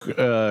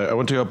I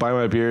went to go buy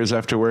my beers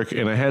after work,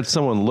 and I had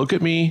someone looked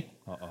at me,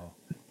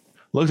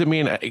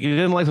 and he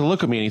didn't like to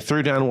look at me, and he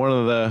threw down one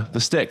of the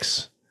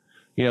sticks.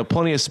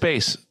 Plenty of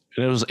space,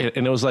 and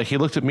it was like he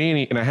looked at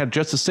me, and I had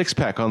just a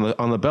 6-pack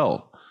on the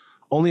belt,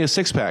 only a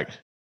 6-pack.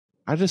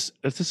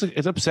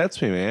 It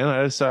upsets me, man.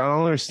 I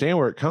don't understand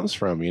where it comes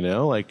from.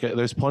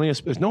 There's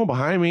there's no one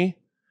behind me.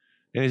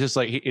 And it's just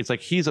like,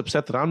 he's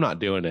upset that I'm not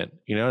doing it,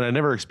 and I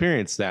never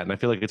experienced that. And I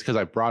feel like it's because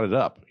I brought it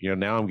up,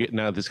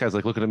 now this guy's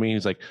like looking at me and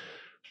he's like,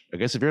 I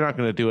guess if you're not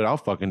going to do it, I'll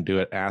fucking do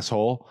it,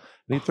 asshole.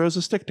 And he throws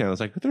a stick down.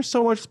 It's like, but there's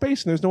so much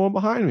space and there's no one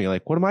behind me.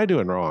 Like, what am I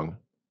doing wrong?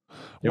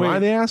 Am I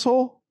the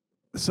asshole?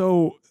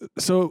 So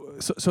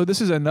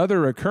this is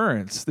another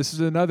occurrence. This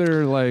is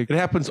another it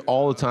happens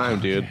all the time,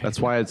 dude. That's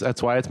why it's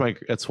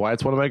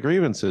one of my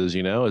grievances,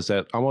 is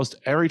that almost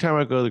every time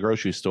I go to the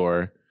grocery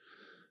store,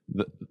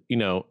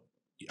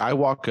 I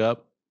walk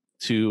up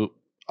to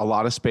a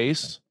lot of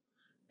space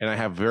and I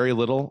have very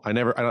little.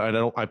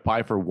 I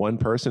buy for one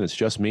person. It's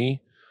just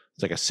me.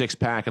 It's like a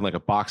 6-pack and like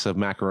a box of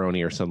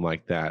macaroni or something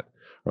like that.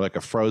 Or like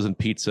a frozen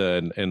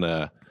pizza and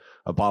a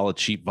bottle of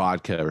cheap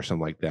vodka or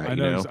something like that.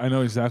 I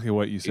know exactly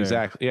what you say.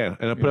 Exactly. Yeah.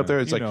 And I put up there,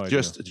 it's like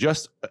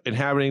just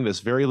inhabiting this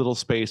very little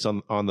space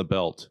on the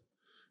belt.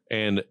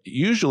 And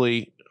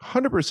usually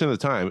 100% of the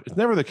time, it's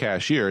never the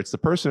cashier. It's the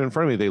person in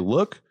front of me.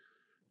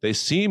 They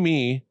see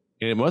me,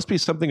 and it must be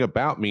something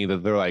about me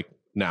that they're like,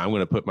 nah, I'm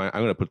going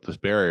to put this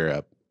barrier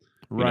up.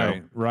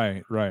 Right.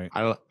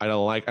 I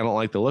don't like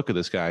the look of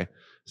this guy.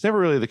 It's never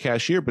really the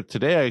cashier, but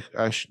today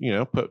I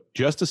put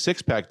just a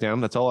 6-pack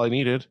down. That's all I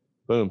needed.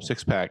 Boom,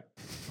 6-pack,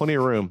 plenty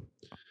of room.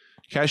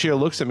 Cashier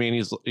looks at me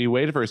and he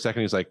waited for a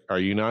second. He's like,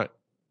 you're not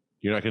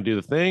going to do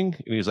the thing?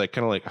 And he's like,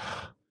 kind of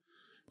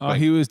like,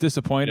 he was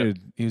disappointed.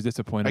 He was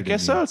disappointed. I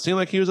guess so. It seemed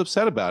like he was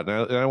upset about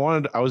it.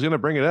 And I was going to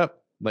bring it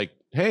up. Like,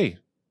 hey,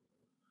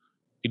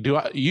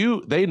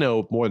 they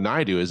know more than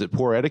I do. Is it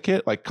poor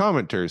etiquette? Like,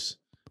 commenters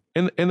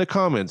in the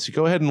comments, you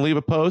go ahead and leave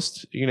a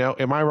post.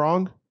 Am I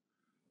wrong?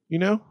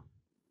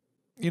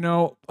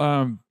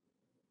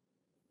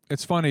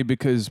 It's funny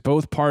because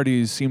both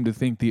parties seem to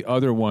think the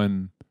other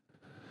one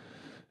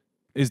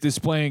is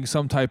displaying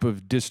some type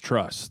of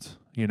distrust,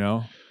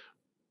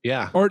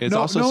 Yeah. Or it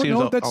also seems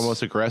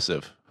almost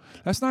aggressive.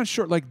 That's not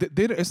sure. Like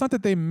it's not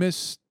that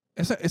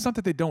it's not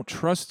that they don't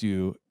trust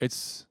you.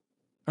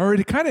 Or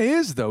it kind of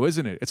is though,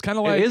 isn't it? It's kind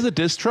of like it is a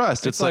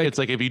distrust. It's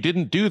like if you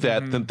didn't do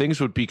that, then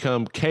things would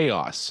become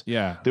chaos.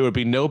 Yeah, there would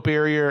be no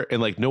barrier,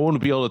 and like no one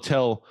would be able to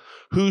tell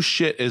whose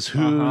shit is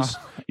whose.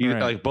 Right.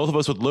 Like both of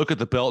us would look at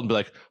the belt and be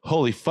like,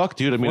 "Holy fuck,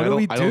 dude!" I mean,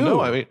 I don't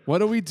know. I mean, what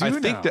do we do?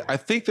 I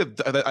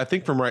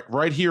think from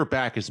right here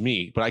back is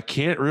me, but I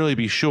can't really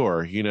be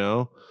sure.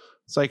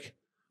 It's like,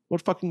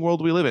 what fucking world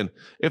do we live in?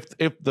 If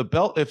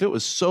it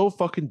was so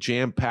fucking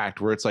jam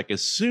packed, where it's like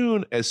as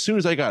soon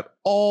as I got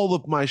all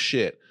of my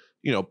shit.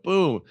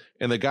 Boom.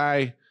 And the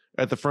guy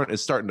at the front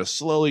is starting to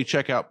slowly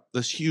check out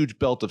this huge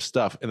belt of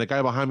stuff. And the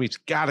guy behind me's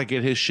got to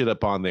get his shit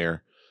up on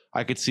there.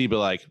 I could see, but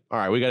like, all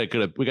right, we got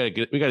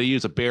to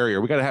use a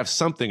barrier. We got to have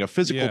something, a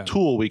physical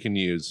tool we can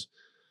use.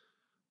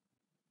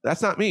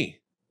 That's not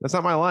me. That's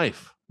not my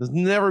life. There's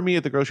never me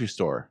at the grocery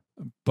store.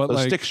 But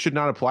those sticks should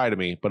not apply to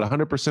me. But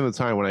 100% of the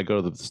time when I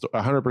go to the store,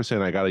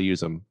 100% I got to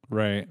use them.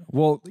 Right.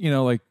 Well,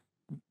 like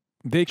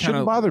they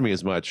shouldn't bother me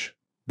as much.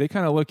 They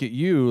kind of look at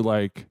you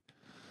like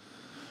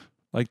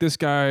this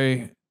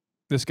guy's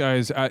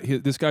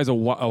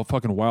a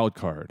fucking wild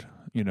card.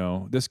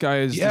 This guy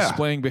is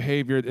displaying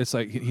behavior. It's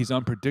like he's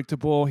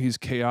unpredictable. He's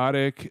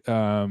chaotic.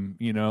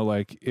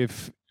 Like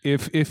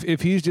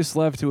if he's just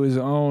left to his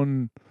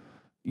own,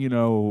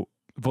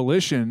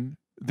 volition,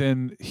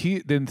 then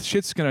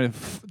shit's gonna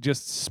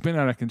just spin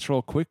out of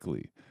control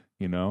quickly.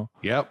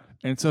 Yep.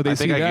 And so I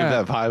think I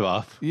give that vibe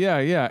off.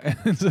 Yeah.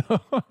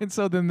 And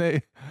so then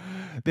they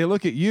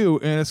look at you,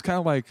 and it's kind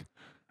of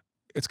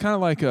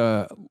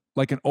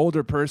like an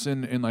older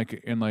person in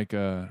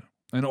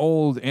an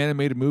old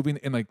animated movie,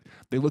 and like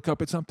they look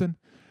up at something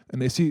and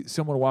they see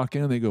someone walk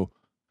in and they go,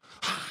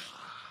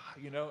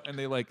 and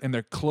they and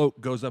their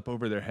cloak goes up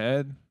over their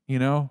head,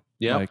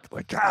 yeah,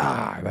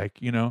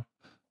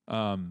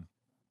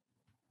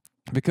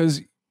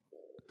 because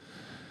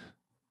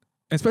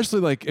especially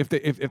like if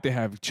they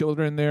have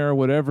children there or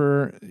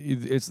whatever,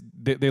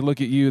 they look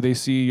at you, they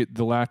see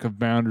the lack of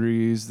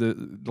boundaries, the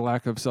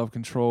lack of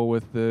self-control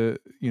with and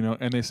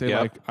they say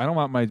like, I don't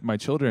want my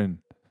children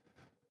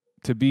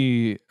to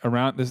be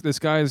around this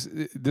guy.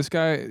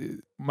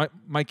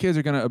 My kids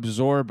are going to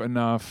absorb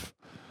enough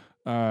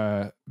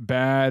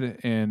bad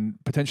and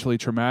potentially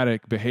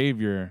traumatic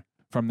behavior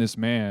from this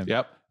man.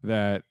 Yep.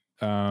 That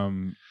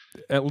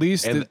at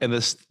least and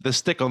the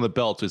stick on the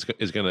belt is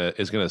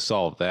gonna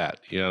solve that.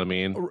 You know what I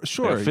mean?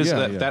 Sure.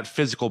 That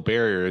physical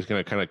barrier is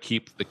gonna kind of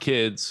keep the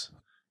kids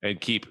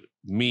and keep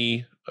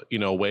me,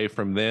 away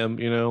from them.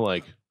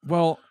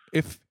 Well,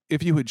 if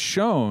you had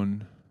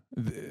shown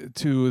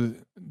to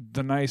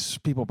the nice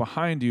people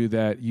behind you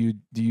that you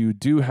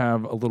do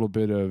have a little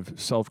bit of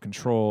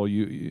self-control,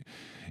 you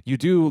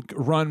do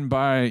run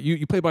by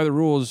you play by the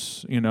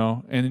rules,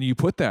 and you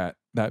put that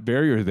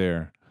barrier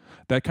there.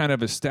 that kind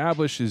of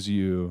establishes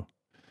you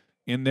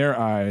in their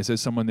eyes as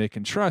someone they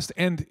can trust.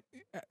 And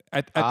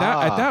at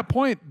that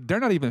point, they're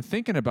not even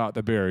thinking about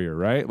the barrier,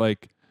 right?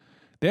 Like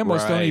they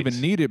almost don't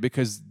even need it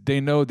because they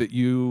know that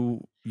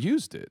you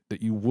used it,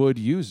 that you would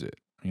use it,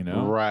 you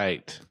know?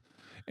 Right.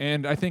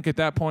 And I think at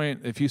that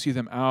point, if you see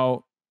them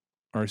out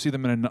or see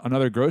them in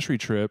another grocery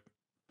trip,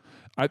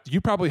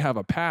 you probably have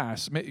a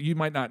pass. You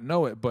might not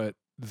know it, but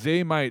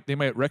they might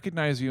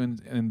recognize you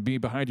and be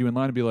behind you in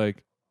line and be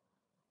like,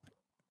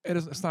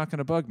 it's not going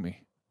to bug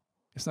me.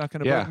 It's not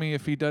going to bug me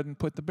if he doesn't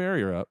put the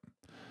barrier up.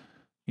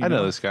 I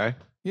know this guy.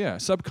 Yeah.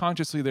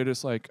 Subconsciously, they're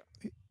just like,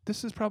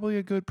 this is probably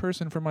a good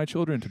person for my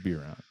children to be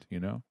around,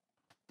 you know?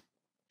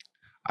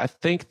 I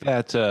think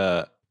that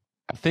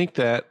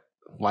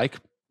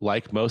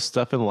like most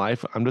stuff in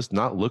life, I'm just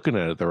not looking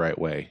at it the right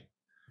way.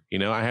 You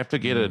know, I have to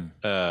get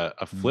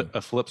a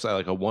flip side,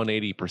 like a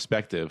 180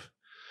 perspective,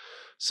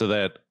 so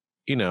that,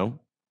 you know,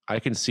 I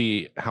can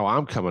see how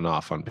I'm coming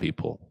off on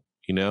people,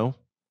 you know?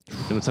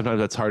 And sometimes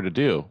that's hard to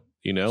do,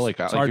 you know, like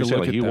you're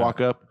saying, like you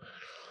walk up,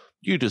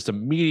 you just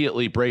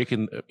immediately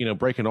breaking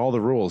all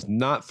the rules,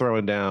 not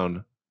throwing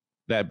down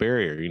that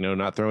barrier, you know,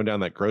 not throwing down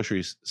that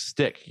grocery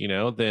stick, you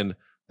know, then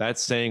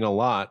that's saying a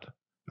lot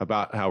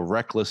about how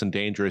reckless and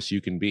dangerous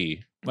you can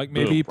be. Like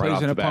maybe he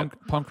plays in a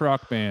punk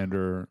rock band,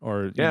 or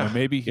you know,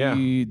 maybe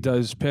he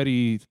does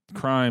petty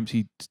crimes.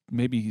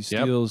 Maybe he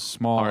steals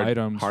small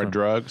items, hard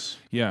drugs.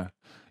 Yeah.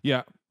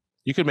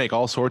 You could make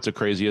all sorts of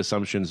crazy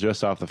assumptions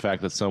just off the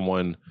fact that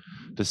someone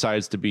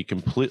decides to be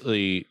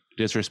completely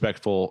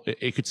disrespectful.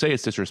 It could say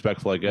it's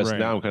disrespectful, I guess. Right.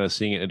 Now I'm kind of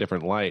seeing it in a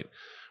different light,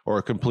 or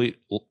a complete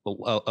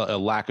a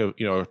lack of,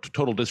 you know,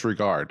 total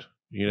disregard,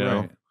 you know,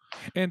 right.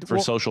 And for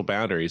social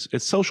boundaries.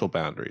 It's social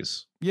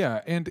boundaries.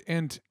 Yeah,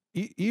 and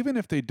even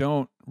if they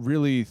don't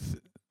really,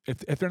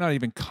 if they're not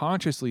even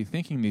consciously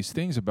thinking these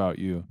things about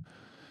you,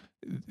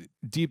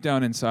 deep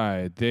down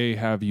inside, they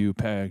have you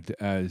pegged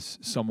as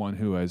someone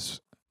who has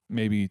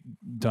maybe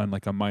done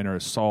like a minor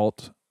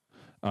assault.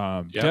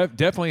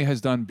 Definitely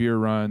has done beer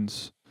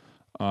runs.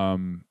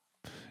 You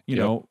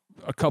know,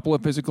 a couple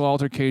of physical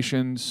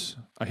altercations,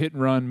 a hit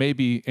and run,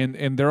 maybe,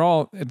 and they're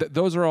all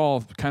those are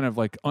all kind of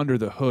like under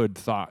the hood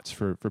thoughts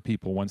for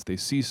people once they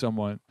see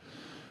someone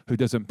who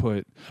doesn't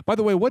put. By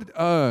the way, what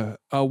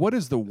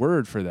is the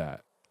word for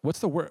that? What's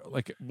the word?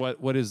 Like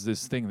what is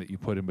this thing that you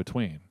put in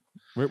between?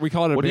 We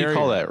call it a barrier. What do you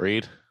call that,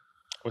 Reed?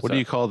 What do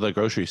you call the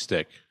grocery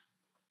stick?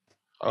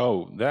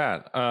 Oh,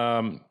 that.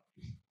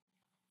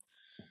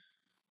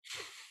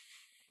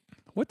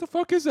 What the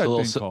fuck is that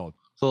thing called?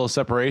 It's a little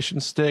separation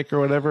stick or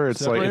whatever.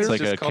 It's separator?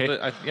 like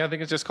I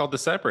think it's just called the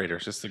separator.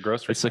 It's just the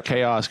grocery. It's a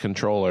chaos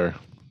controller.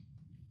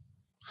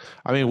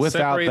 I mean,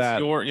 without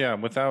that,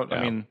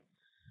 I mean,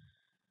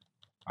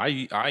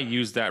 I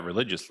use that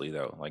religiously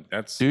though. Like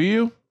that's. Do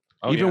you?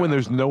 Even when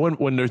there's no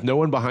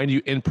one behind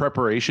you in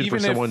preparation for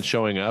someone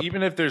showing up.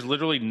 Even if there's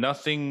literally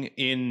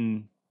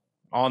nothing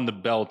on the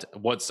belt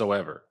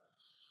whatsoever.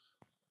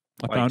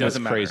 Like,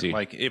 doesn't matter. Crazy.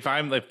 Like if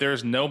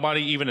there's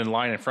nobody even in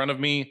line in front of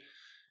me,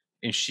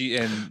 and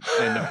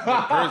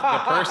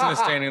the person is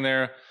standing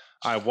there,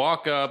 I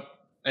walk up,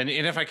 and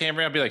if I can't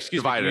bring, I'll be like,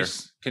 excuse me,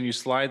 can you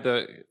slide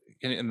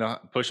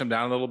push them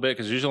down a little bit?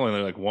 Because usually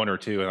only like one or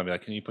two, and I'll be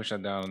like, can you push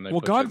that down?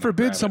 And God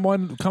forbid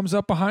someone comes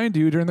up behind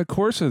you during the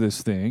course of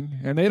this thing,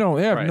 and they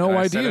have no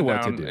idea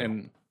what to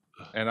do.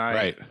 And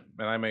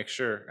I make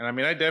sure, and I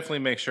mean, I definitely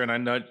make sure, and I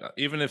nudge,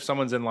 even if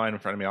someone's in line in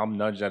front of me, I'll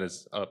nudge that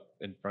as up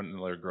in front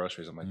of their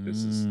groceries. I'm like,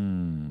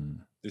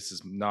 this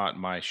is not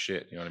my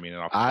shit. You know what I mean?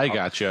 And I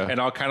gotcha. And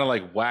I'll kind of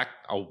like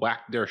I'll whack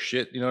their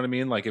shit. You know what I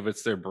mean? Like if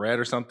it's their bread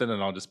or something,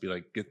 and I'll just be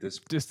like, get this.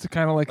 Just to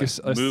kind of like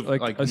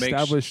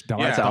establish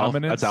dominance.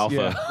 That's alpha.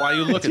 Yeah. While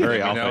you look at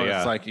them, alpha,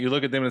 it's like you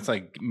look at them and it's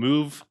like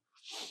move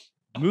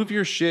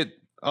your shit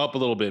up a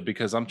little bit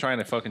because I'm trying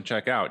to fucking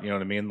check out. You know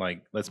what I mean?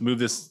 Like let's move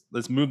this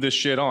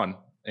shit on.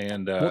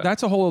 And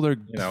that's a whole other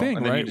thing,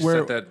 and then right?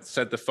 You just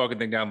set the fucking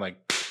thing down, like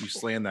you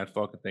slam that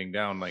fucking thing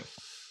down, like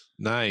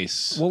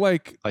nice. Well,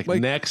 like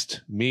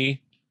next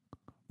me.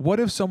 What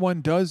if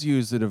someone does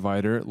use the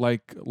divider,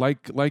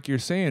 like you're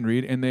saying,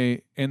 Reed, and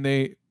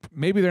they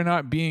maybe they're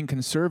not being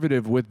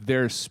conservative with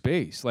their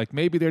space, like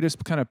maybe they're just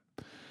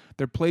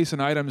they're placing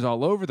items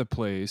all over the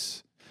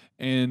place,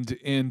 and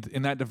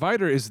that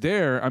divider is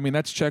there. I mean,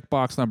 that's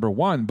checkbox number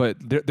one, but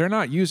they're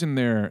not using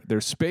their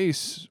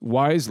space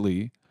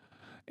wisely.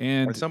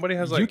 And somebody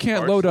has you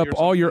can't load up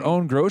all your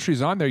own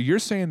groceries on there. You're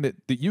saying that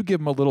you give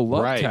them a little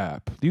love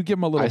tap. You give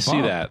them a little bump.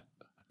 See that.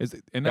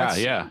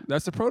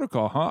 That's the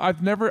protocol, huh?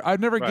 I've never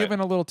given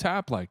a little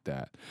tap like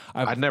that.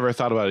 I've never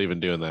thought about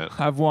even doing that.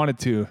 I've wanted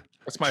to.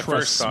 That's my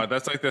first thought.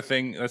 That's like the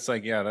thing. That's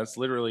like, that's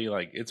literally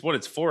like, it's what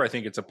it's for. I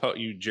think it's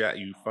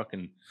you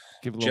fucking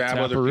give a little jab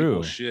other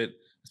people's shit,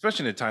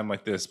 especially in a time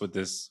like this with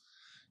this.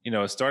 You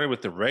know, it started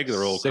with the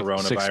regular old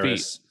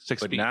coronavirus,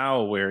 but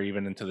now we're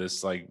even into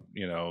this like,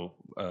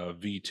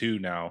 V2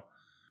 now.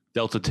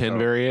 Delta 10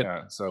 variant.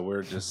 Yeah. So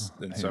we're just,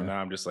 and so now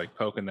I'm just like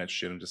poking that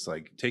shit. I'm just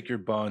like, take your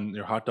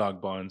hot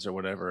dog buns or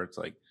whatever. It's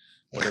like,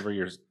 whatever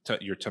your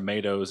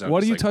tomatoes.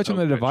 What are you touching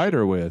the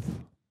divider with?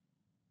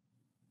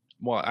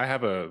 I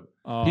have a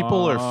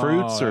People or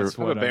fruits or- that's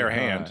I have what a bare I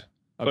hand. thought.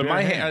 A But bare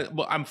my hand.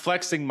 hand, I'm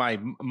flexing my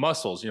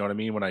muscles. You know what I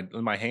mean?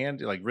 When my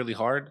hand like really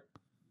hard.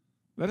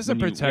 That doesn't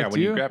When protect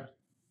when you. grab.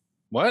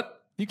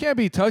 What? You can't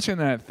be touching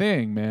that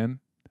thing, man.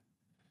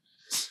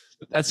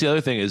 That's the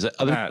other thing is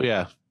Matt.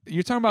 yeah.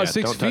 You're talking about Yeah,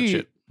 6 don't touch feet,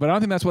 it. but I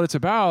don't think that's what it's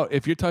about.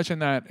 If you're touching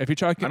that, if you're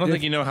talking, I don't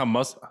think you know how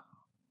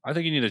I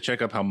think you need to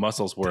check up how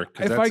muscles work.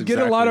 'cause if that's I get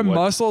a lot of exactly what-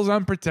 muscles,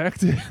 I'm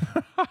protected.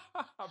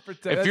 I'm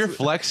protected. If you're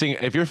flexing,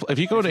 if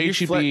you go to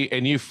If you HEB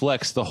and you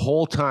flex the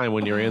whole time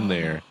when you're in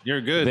there,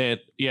 you're good. then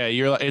yeah,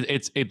 you're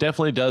it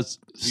definitely does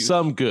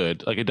some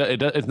good. Like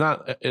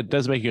it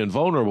does make you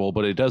invulnerable,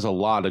 but it does a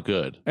lot of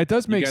good. It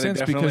does You make gotta sense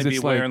definitely because be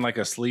it's wearing like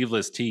like a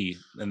sleeveless tee,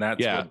 and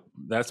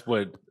that's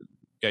what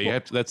Yeah, you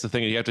have to, that's the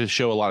thing. You have to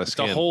show a lot of it's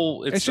the skin.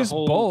 whole. it's the just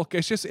whole, bulk.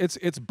 It's just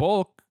it's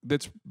bulk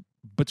that's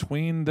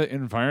between the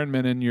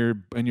environment and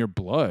your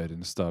blood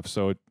and stuff.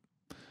 So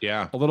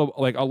Yeah, a little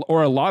like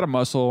or a lot of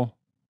muscle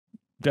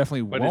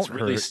definitely But won't it's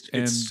really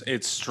hurt.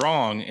 it's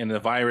strong, and the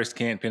virus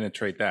can't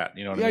penetrate that.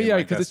 You know what I mean? yeah,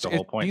 Like, because that's the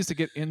whole it point. needs to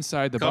get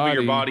inside the Cover body.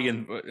 your body,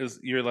 and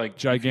you're like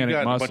Gigantic if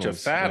you got a bunch of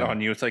muscles, fat yeah. on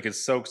you. It's like it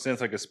soaks in.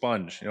 It's like a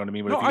sponge. You know what I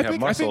mean? But No, if you I have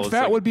think muscle, it's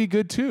fat like, would be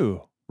good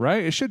too,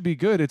 right? It should be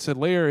good. It's a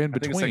layer in I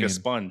think between. it's like a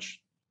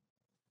sponge.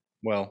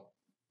 Well,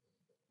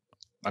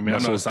 I mean,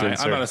 Muscles I'm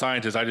denser. not a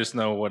scientist. I just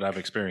know what I've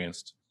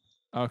experienced.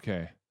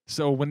 Okay.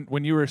 So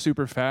when you were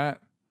super fat,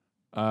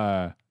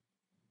 did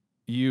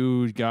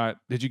you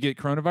get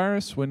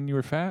coronavirus when you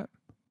were fat?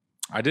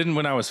 I didn't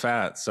when I was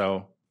fat,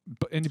 so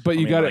But you I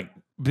mean, got like, it.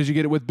 Did you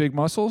get it with big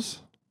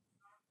muscles?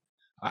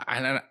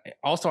 I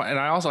also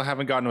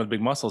haven't gotten with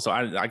big muscles, so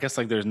I guess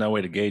like there's no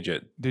way to gauge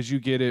it. Did you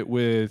get it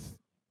with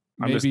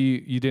I'm just-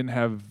 maybe you didn't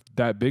have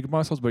that big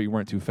muscles, but you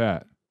weren't too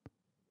fat?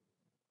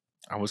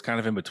 I was kind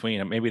of in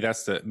between. Maybe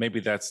that's the you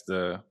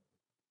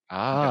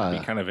gotta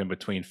be kind of in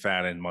between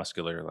fat and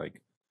muscular.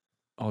 Like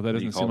Oh, that do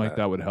you doesn't call seem like that?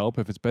 that would help.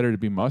 If it's better to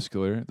be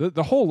muscular,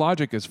 the whole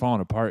logic is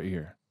falling apart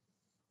here.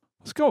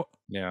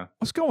 yeah,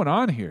 What's going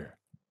on here?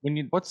 when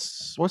you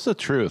what's the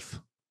truth?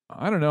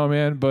 I don't know,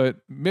 man, but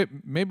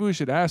maybe we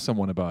should ask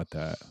someone about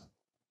that.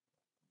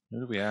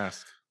 who do we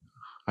ask?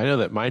 I know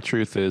that my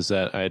truth is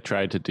that I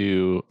tried to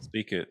do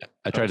Speak it.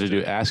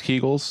 ass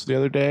Kegels the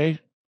other day,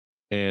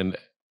 and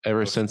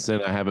ever since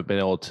then I haven't been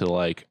able to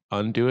like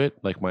undo it.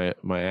 Like my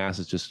ass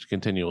is just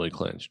continually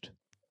clenched.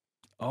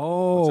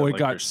 Oh, that it like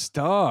got your-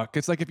 stuck.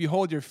 It's like if you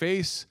hold your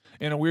face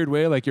in a weird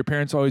way, like your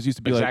parents always used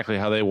to be Exactly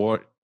how they wore.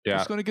 like, Yeah,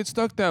 it's going to get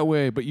stuck that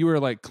way. But you were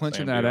like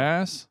clenching Same that deal.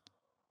 ass.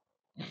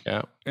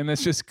 yeah, And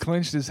it's just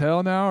clenched as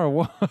hell now, or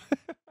what?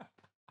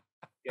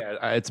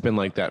 yeah. It's been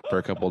like that for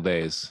a couple of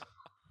days.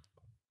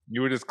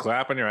 You were just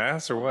clapping your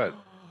ass or what?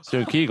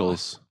 So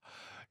Kegels.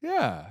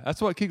 Yeah,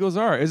 that's what Kegels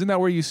are. Isn't that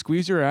where you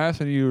squeeze your ass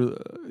and you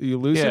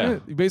loosen Yeah.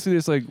 it? You basically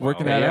just like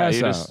working Wow. that Yeah, ass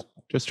you're out.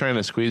 just trying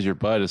to squeeze your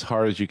butt as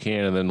hard as you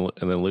can, and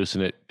then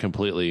loosen it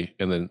completely,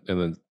 and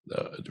then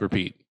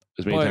repeat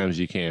as many But- times as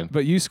you can.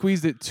 But you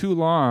squeezed it too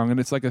long, and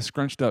it's like a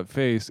scrunched up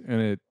face, and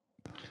it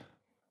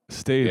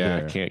stayed Yeah,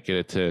 there. I can't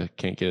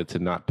get it to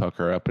not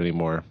pucker up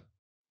anymore.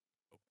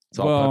 It's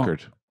all Well,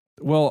 puckered.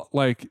 Well,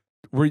 like,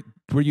 were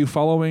you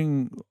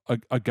following a Is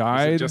it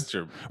guide? just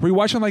your Were you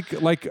watching like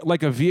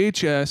a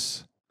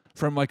VHS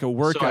from like a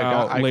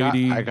workout So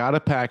lady? I got a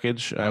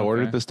package. I Okay.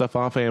 ordered the stuff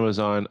off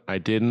Amazon. I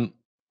didn't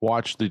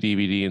watch the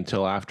DVD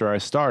until after I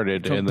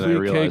started, and then I Complete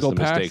realized the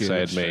Kegel mistakes I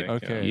had package. made.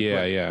 Okay. Yeah,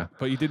 but, yeah.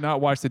 but you did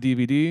not watch the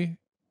DVD.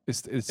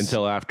 It's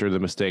Until after the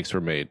mistakes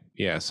were made.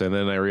 Yes, and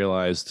then I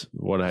realized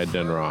what I had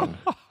done wrong.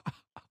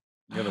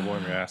 you gotta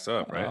warm your ass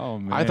up, right? Oh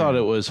man, I thought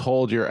it was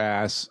hold your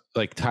ass,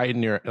 like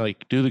tighten your,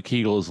 like do the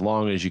Kegel as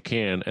long as you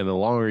can, and the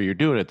longer you're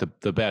doing it,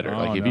 the better. Oh,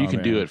 like if no, you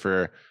can do man. it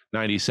for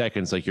 90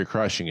 seconds, like you're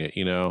crushing it,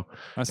 you know.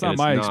 that's and not it's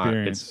my not-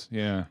 experience.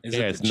 Yeah. Is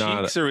Yeah, it it's the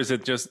not- cheeks or is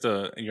it just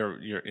your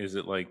is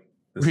it like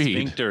the Reed,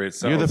 sphincter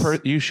itself? You're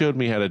the you showed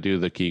me how to do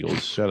the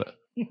Kegels. Shut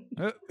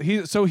up.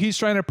 He's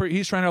trying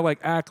to like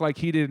act like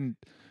he didn't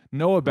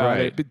know about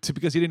Right. it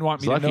because he didn't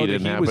want me It's to lucky know it that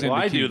didn't he happen. was Well,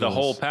 into I do the Kegels.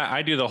 whole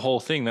I do the whole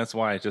thing. That's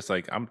why it's just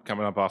like I'm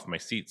coming up off my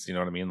seats. You know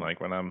what I mean?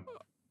 Like when I'm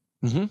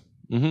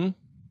Mm-hmm.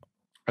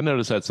 I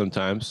notice that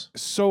sometimes.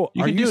 So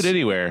You are can do it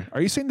anywhere.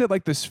 Are you saying that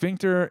like the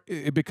sphincter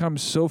it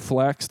becomes so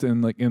flexed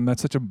and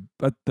that's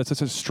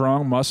such a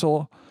strong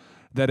muscle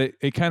that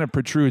it kind of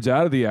protrudes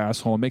out of the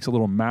asshole and makes a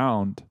little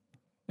mound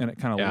and it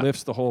kind of Yeah.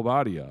 lifts the whole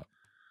body up?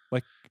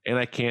 And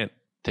I can't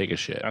take a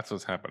shit. that's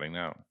what's happening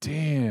now.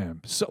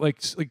 Damn. So like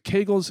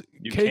Kegels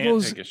You can't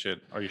Kegels take a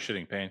shit. Are you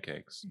shitting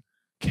pancakes?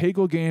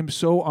 Kegel game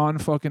so on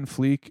fucking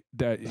fleek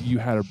that you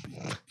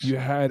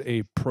had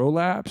a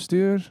prolapse,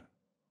 dude.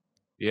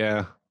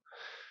 Yeah.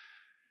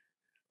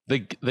 The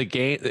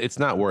game, it's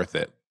not worth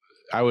it.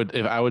 I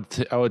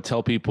would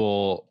tell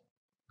people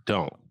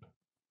don't.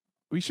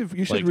 You should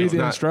Like, read it's the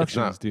not- it's instructions,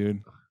 not-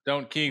 dude.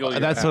 Don't Kegel. Your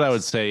That's what I would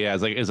ass. say. Yeah,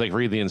 it's like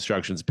read the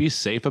instructions. Be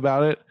safe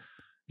about it.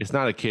 It's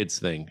not a kid's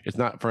thing. It's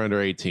not for under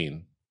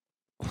 18.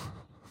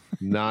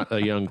 Not a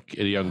young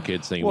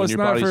kid's thing. Well, When it's your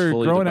not body's for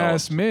fully grown developed.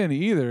 ass men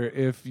either.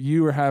 If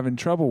you were having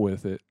trouble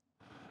with it,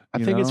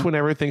 I think it's when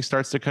everything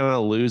starts to kind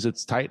of lose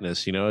its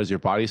tightness, as your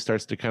body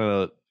starts to kind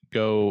of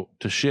go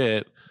to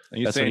shit. Are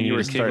you saying you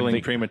were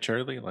giggling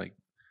prematurely? Like,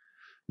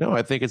 no,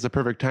 I think it's the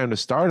perfect time to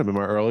start. I'm in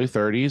my early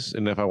 30s,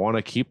 and if I want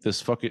to keep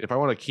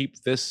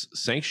this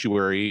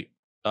sanctuary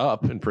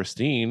up and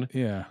pristine,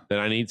 then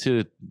I need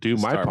to do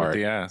my part. With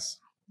the ass.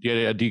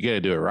 You got to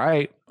do it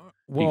right.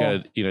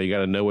 Well, you got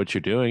to know what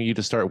you're doing. You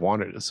just start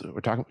wandering. So we're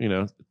talking,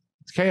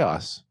 it's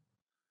chaos.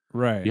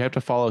 Right. You have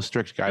to follow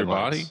strict guidelines. Your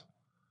body?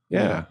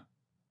 Yeah.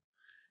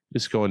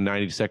 Just going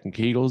 90-second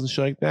Kegels and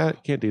shit like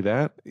that. Can't do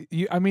that.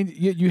 You have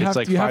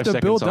to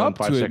build up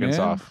to it, man.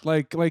 Off.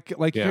 Like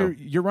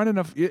you're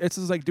running it's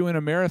just like doing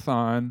a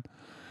marathon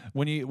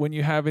when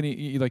you have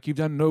any, like you've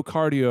done no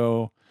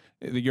cardio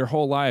your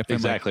whole life.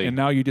 Exactly. And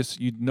now you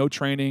no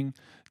training,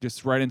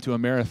 just right into a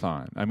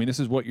marathon. I mean, this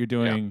is what you're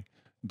doing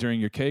during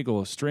your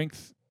Kegel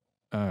strength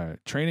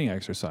training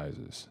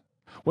exercises.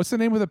 What's the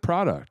name of the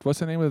product? What's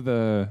the name of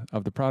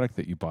the product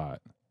that you bought?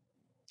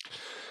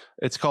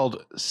 It's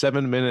called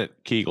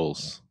 7-minute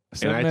Kegels.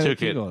 And I took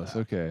Kegels.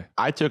 Okay.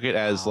 I took it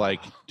as like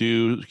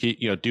do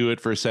it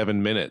for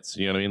 7 minutes.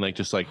 You know what I mean? Like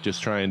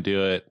just try and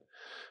do it.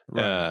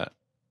 Right.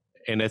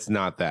 And it's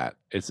not that.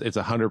 It's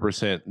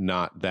 100%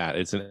 not that.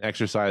 It's an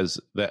exercise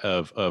that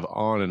of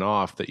on and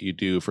off that you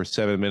do for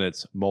 7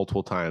 minutes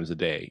multiple times a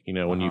day.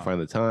 When you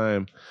find the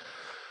time.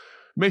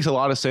 It makes a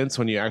lot of sense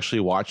when you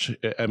actually watch.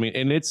 I mean,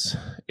 and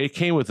it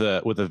came with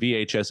a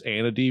VHS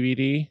and a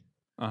DVD.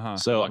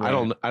 So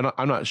right.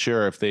 I'm not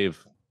sure if they've,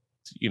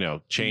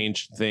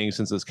 changed things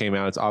since this came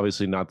out. It's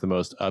obviously not the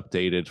most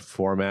updated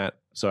format.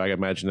 So I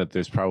imagine that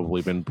there's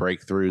probably been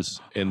breakthroughs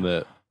in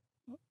the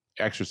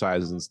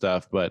exercises and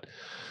stuff, but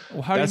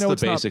how do you know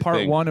it's not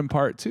part 1 and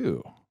part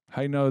 2? How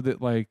do you know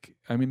that,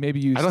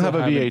 maybe I don't have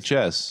a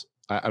VHS.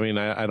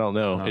 I don't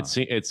know. It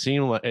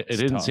seemed like it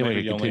didn't seem like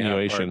a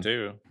continuation.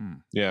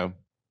 Yeah.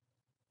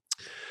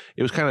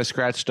 It was kind of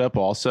scratched up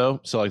also.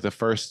 So like the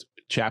first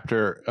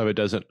chapter of it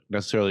doesn't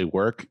necessarily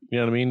work. You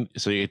know what I mean?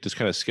 So it just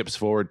kind of skips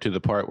forward to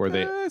the part where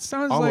they. It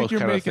sounds like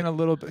you're making a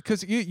little bit,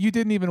 because you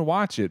didn't even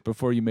watch it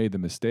before you made the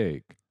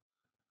mistake.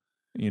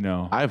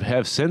 I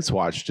have since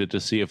watched it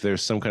to see if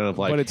there's some kind of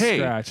like, but it's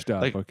scratched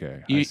up. Like,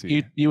 okay,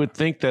 you would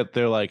think that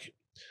they're like,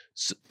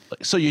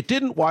 so you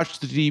didn't watch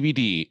the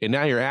DVD and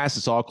now your ass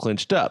is all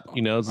clenched up.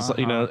 It's just,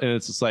 and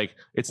it's just like,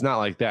 it's not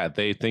like that.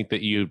 They think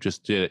that you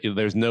just did it.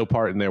 There's no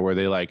part in there where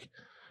they like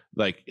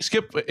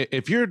skip.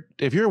 If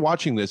you're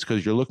watching this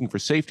because you're looking for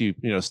safety,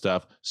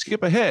 stuff,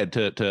 skip ahead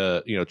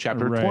to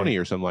chapter 20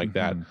 or something like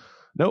that.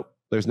 Nope.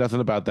 There's nothing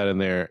about that in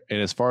there.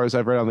 And as far as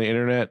I've read on the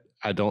internet,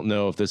 I don't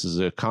know if this is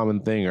a common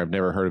thing or I've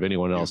never heard of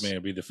anyone else. You may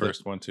be the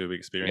first one to be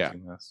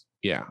experiencing this.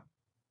 Yeah.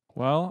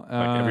 Well,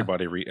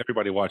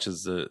 everybody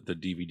watches the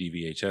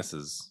DVD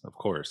VHSs, of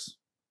course.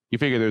 You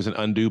figure there's an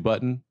undo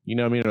button,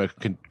 or a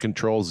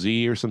Control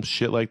Z or some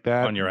shit like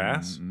that on your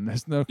ass.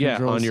 There's no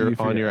Control Z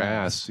on your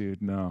ass,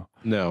 dude. No,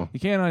 you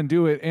can't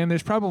undo it. And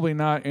there's probably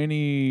not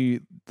any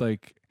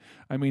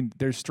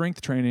there's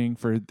strength training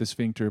for the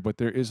sphincter, but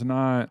there is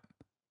not.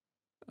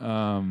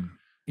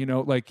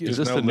 Is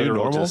this the new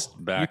normal?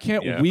 You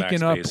can't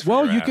weaken up.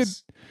 Well,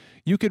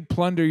 you could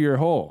plunder your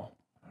hole,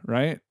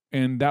 right?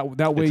 And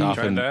that way you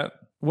tried that.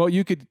 Well,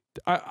 you could.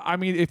 I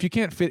mean, if you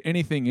can't fit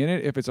anything in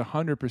it, if it's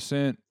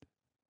 100%.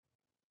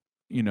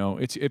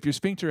 It's if your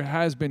sphincter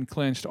has been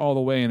clenched all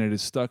the way and it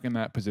is stuck in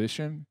that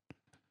position,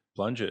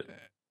 plunge it.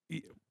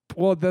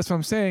 Well, that's what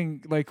I'm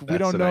saying. Like, we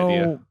don't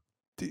know.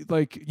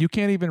 Like, you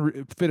can't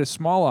even fit a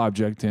small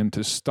object in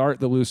to start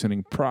the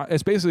loosening.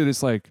 It's basically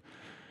just like,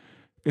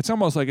 it's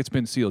almost like it's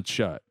been sealed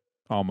shut.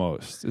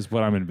 Almost is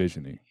what I'm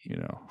envisioning.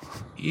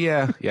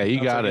 Yeah,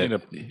 you got it.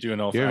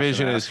 Your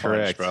vision is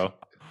correct, bro.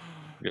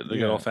 The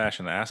good old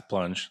fashioned ass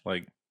plunge,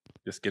 like.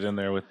 Just get in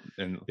there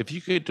and if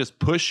you could just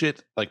push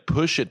it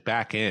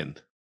back in,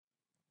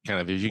 kind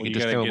of. If you could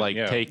just kind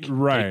of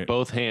take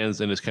both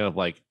hands and just kind of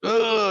like,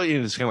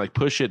 just kind of like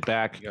push it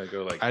back. You gotta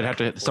go like. I'd have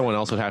to. Someone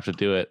else would have to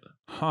do it.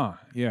 Huh?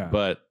 Yeah.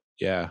 But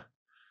yeah,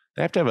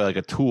 they have to have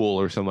a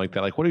tool or something like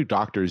that. Like, what do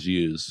doctors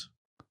use?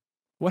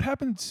 What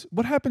happens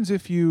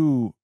if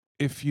you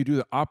do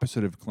the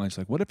opposite of clench?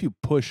 Like, what if you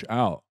push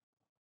out?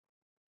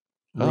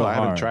 I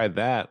haven't tried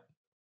that.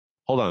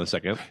 Hold on a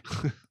second.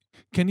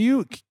 Can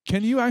you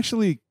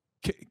actually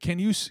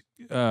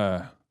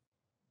what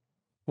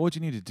would you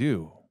need to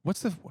do?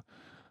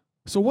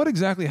 So what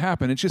exactly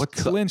happened? It's just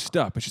clenched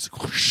up. It's just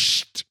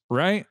whoosh,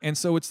 right? And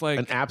so it's like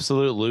an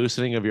absolute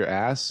loosening of your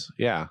ass.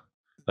 Yeah.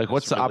 Like,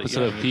 what's the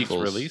opposite of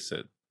Kegels? Release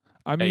it.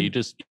 I mean, you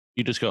just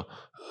go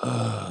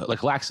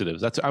like laxatives.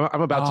 That's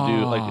I'm about to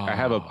do. Like, I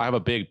have a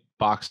big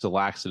box of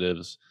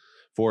laxatives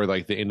for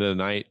like the end of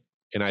the night.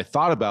 And I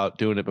thought about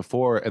doing it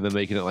before and then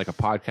making it like a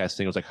podcast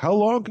thing. I was like, how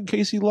long can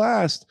Casey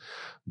last?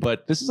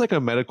 But this is like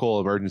a medical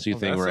emergency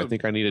thing where I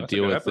think I need to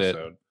deal with it.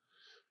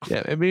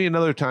 Yeah, maybe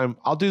another time.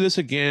 I'll do this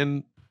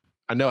again.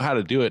 I know how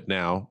to do it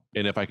now.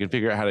 And if I can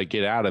figure out how to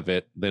get out of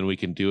it, then we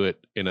can do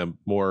it in a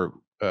more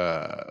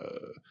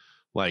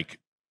like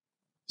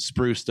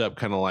spruced up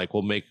kind of like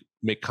we'll make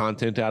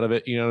content out of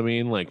it. You know what I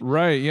mean? Like,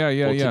 right.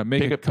 Yeah.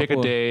 Pick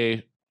a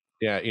day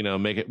Yeah,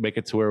 make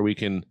it to where we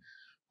can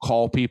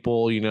call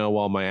people,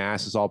 while my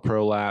ass is all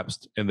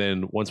prolapsed, and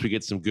then once we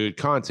get some good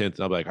content,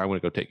 I'll be like, I'm going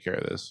to go take care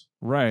of this.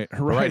 Right.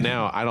 But right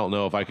now, I don't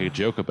know if I could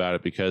joke about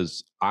it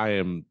because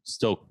I'm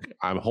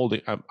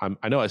holding.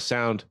 I know I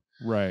sound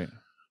right,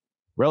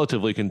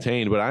 relatively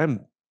contained, but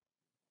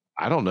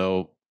I don't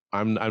know.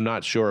 I'm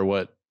not sure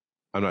what.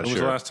 I'm not When sure.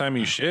 was the last time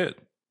you shit?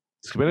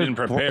 It's been, didn't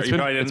prepare.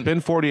 It's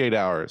been 48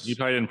 hours. You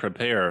probably didn't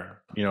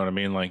prepare. You know what I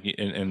mean? Like,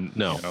 and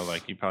no,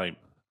 like you probably.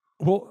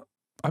 Well,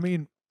 I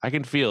mean, I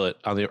can feel it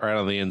right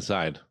on the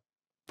inside.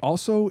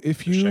 Also,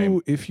 if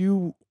you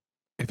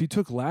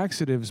took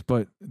laxatives,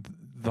 but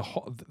the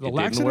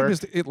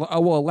laxative a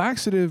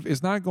laxative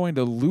is not going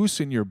to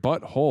loosen your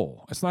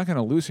butthole. It's not going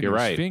to loosen your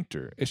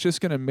sphincter. It's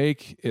just going to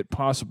make it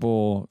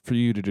possible for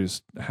you to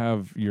just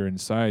have your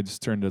insides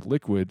turn to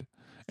liquid,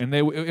 and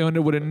it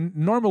would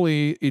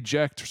normally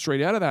eject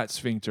straight out of that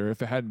sphincter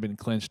if it hadn't been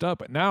clenched up.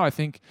 But now I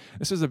think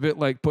this is a bit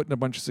like putting a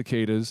bunch of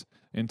cicadas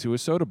into a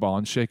soda ball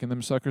and shaking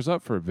them suckers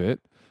up for a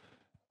bit.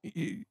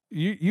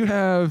 You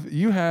have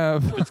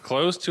If it's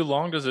closed too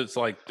long, does it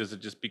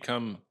just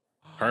become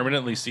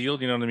permanently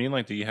sealed? You know what I mean?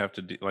 Like, do you have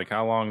to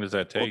how long does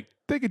that take? Well,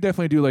 they could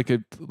definitely do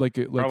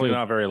probably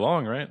not very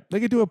long, right? They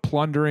could do a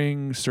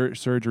plundering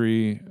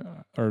surgery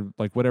or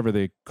like whatever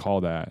they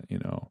call that,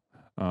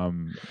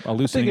 a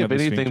loosening I think of if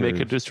the anything, they sphincters.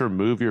 could just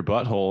remove your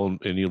butthole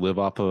and you live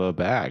off of a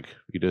bag.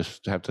 You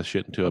just have to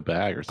shit into a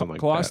bag or something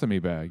like that. Colostomy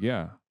bag,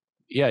 yeah.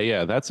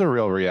 Yeah, that's a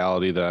real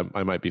reality that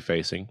I might be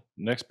facing.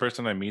 Next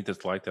person I meet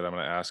that's like that, I'm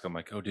going to ask. I'm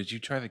like, oh, did you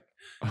try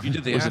you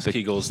did the Was ass it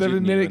the Kegels?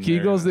 7-minute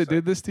Kegels that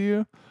did this to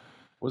you?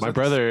 My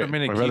brother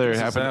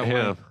happened to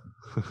him.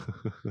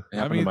 It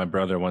happened to my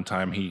brother one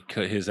time. He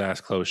cut his ass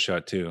closed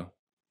shut too.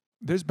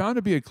 There's bound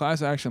to be a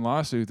class action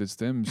lawsuit that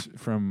stems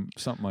from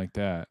something like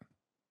that.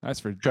 That's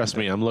for trust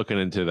me, I'm looking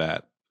into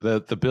that. The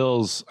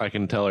bills I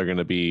can tell are going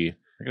to be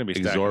they're going to be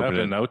exorbitant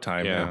in no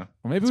time. Yeah.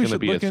 Well, maybe we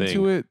should look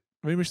into it.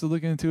 Maybe we should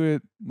look into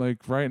it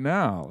like right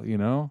now.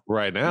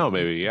 Right now,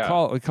 maybe. Yeah.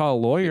 Call a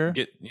lawyer.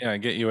 Get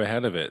you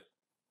ahead of it.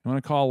 You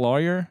want to call a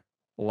lawyer?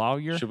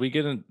 Lawyer? Should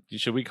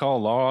we call a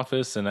law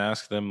office and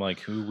ask them like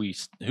who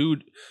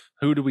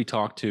do we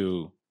talk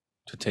to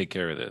take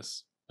care of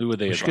this? Who would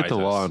they advise? Get the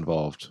law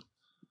involved.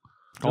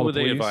 Who would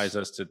they advise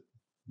us to?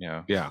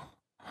 Yeah. Yeah.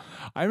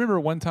 I remember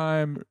one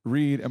time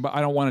Reed, but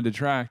I don't want to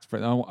detract.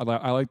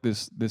 I like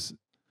this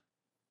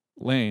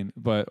lane,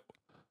 but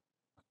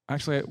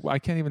actually I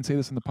can't even say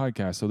this in the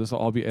podcast, so this will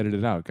all be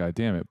edited out. God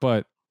damn it!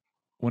 But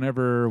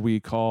whenever we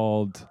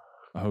called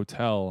a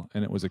hotel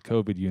and it was a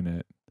COVID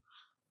unit,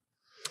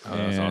 oh,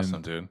 that's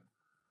awesome, dude.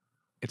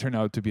 It turned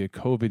out to be a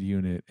COVID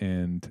unit,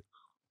 and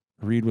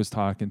Reed was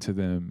talking to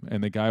them,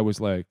 and the guy was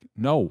like,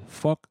 "No,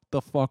 fuck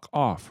the fuck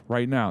off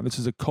right now. This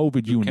is a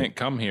COVID unit. You can't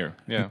come here."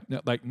 Yeah.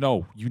 Like,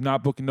 no, you're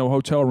not booking no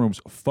hotel rooms.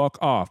 Fuck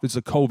off. This is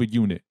a COVID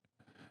unit.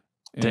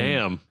 And,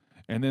 Damn.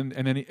 And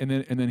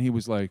then he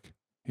was like,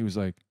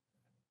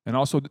 and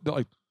also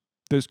like,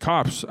 there's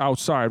cops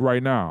outside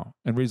right now.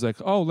 And Reed's like,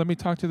 oh, let me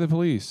talk to the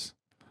police.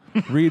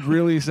 Reed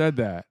really said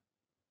that,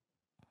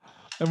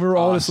 and we were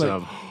all just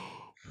like,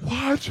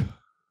 what?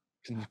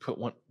 Can you put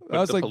that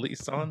was like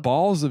police on?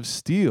 Balls of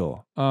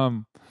steel. But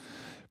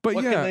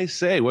what yeah, can they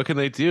say? What can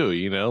they do?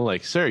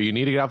 Like, sir, you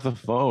need to get off the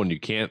phone. You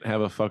can't have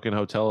a fucking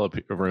hotel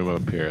room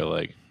up here.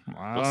 Like,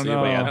 I don't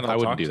know. I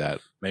wouldn't do that.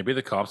 Maybe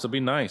the cops will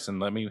be nice and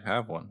let me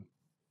have one.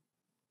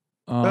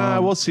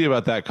 We'll see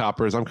about that,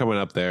 coppers. I'm coming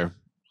up there.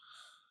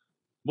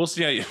 We'll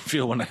see how you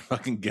feel when I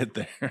fucking get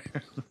there.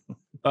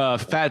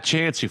 Fat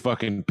chance, you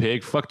fucking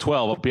pig. Fuck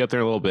 12. I'll be up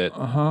there in a little bit.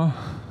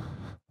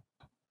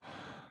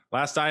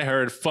 Last I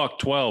heard, fuck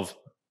 12.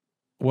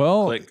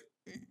 Well,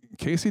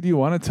 Casey, do you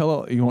want to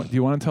tell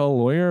a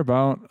lawyer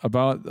about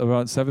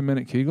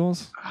 7-minute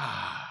Kegels?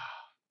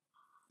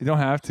 You don't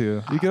have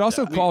to. You could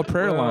also call a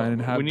prayer line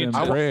and have them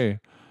pray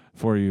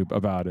for you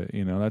about it.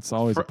 That's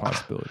always a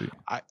possibility.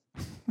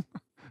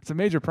 It's a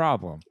major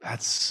problem.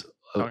 That's.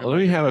 Let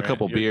me have a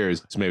couple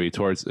beers, maybe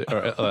towards.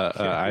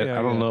 I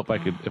don't know if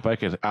I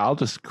could. I'll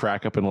just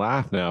crack up and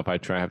laugh now if I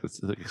try to have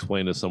to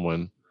explain to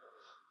someone.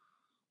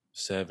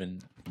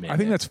 7 minutes. I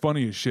think that's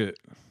funny as shit.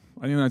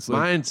 I think that's like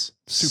mine's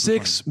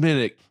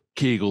 6-minute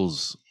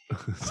Kegels.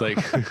 It's like,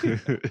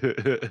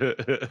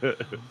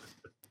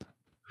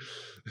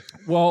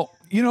 well,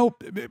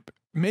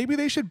 maybe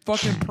they should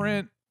fucking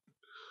print.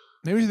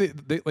 Maybe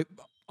they like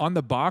on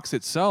the box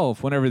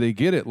itself whenever they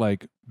get it.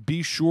 Like,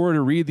 be sure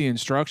to read the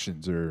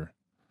instructions, or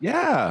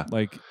yeah,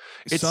 like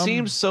it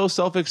seems so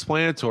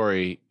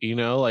self-explanatory.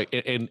 Like,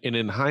 and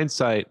in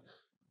hindsight,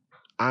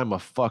 I'm a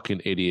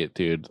fucking idiot,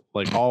 dude.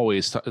 Like,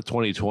 always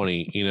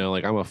 2020,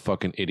 like, I'm a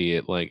fucking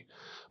idiot. Like,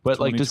 but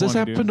like, does this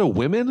happen to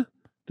women?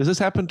 Does this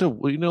happen to,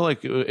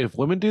 like, if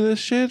women do this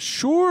shit?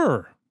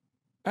 Sure.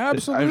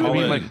 Absolutely. I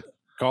mean, like,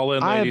 call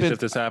in, ladies, if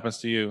this happens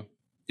to you.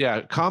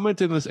 Yeah. Comment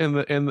in this, in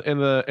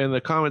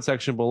the comment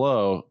section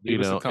below,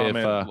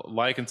 comment, if,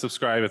 like and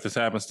subscribe if this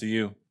happens to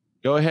you.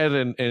 Go ahead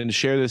and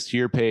share this to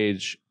your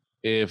page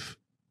if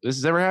this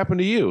has ever happened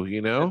to you,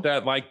 Hit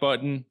that like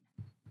button.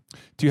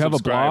 Do you have a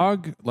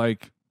blog?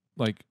 Like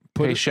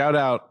put shout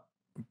out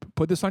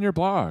put this on your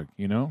blog,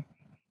 you know?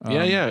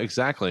 Yeah,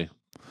 exactly.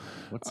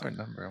 What's our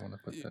number? I want to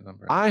put that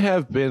number. I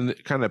have been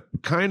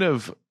kind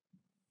of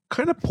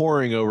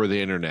pouring over the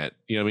internet.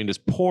 You know what I mean?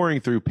 Just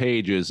pouring through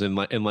pages and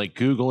like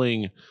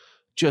Googling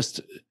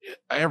just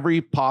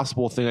every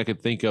possible thing I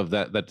could think of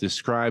that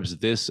describes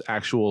this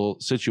actual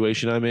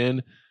situation I'm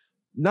in.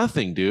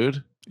 Nothing,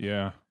 dude.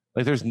 Yeah.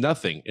 Like there's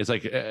nothing. It's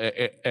like,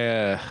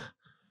 and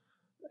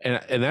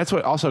that's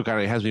what also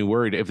kind of has me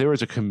worried. If there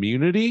was a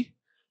community,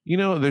 you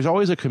know, there's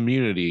always a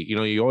community. You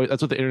know,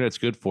 that's what the internet's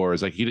good for.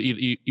 Is like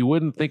you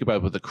wouldn't think about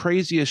it, but the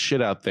craziest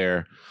shit out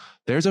there.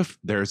 There's a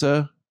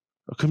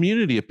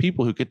community of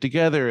people who get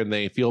together and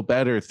they feel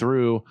better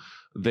through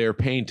their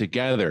pain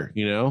together.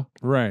 You know,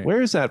 right?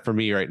 Where is that for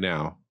me right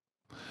now,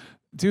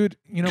 dude?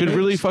 You know, could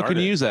really fucking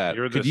use that.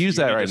 Could use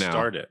that right now.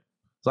 Start it.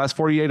 The last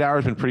 48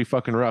 hours been pretty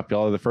fucking rough.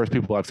 Y'all are the first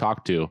people I've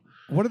talked to.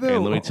 What are the?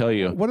 And let me tell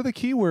you, what are the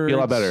keywords be a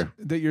lot better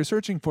that you're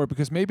searching for?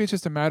 Because maybe it's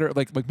just a matter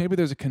like maybe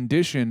there's a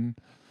condition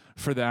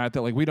for that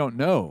like we don't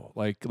know.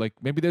 Like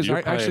maybe there's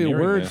actually a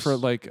word for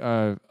like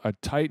a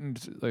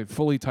tightened, like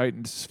fully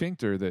tightened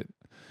sphincter that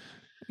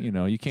you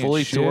know you can't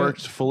fully shit.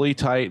 torqued, fully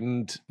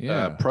tightened,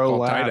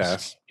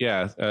 prolapse.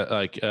 Yeah,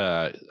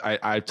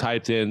 I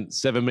typed in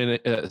 7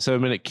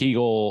 minute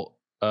Kegel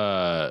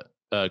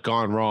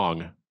gone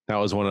wrong. That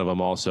was one of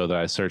them also that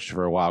I searched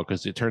for a while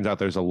because it turns out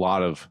there's a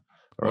lot of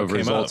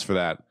results for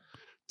that.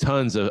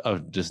 Tons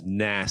of just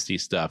nasty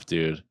stuff,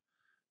 dude.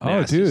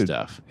 Nasty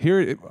stuff.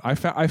 Here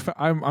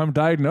I'm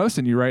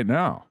diagnosing you right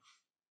now.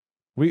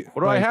 What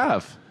do I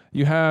have?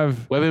 You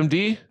have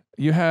WebMD.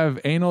 You have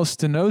anal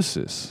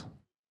stenosis.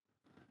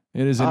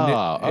 It is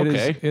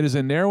it is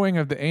a narrowing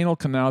of the anal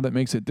canal that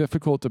makes it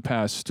difficult to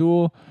pass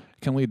stool.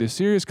 It can lead to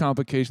serious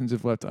complications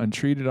if left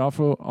untreated.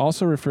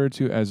 Also referred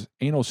to as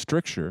anal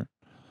stricture.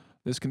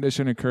 This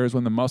condition occurs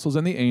when the muscles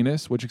in the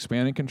anus, which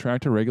expand and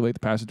contract to regulate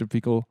the passage of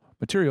fecal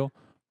material,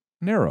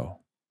 narrow.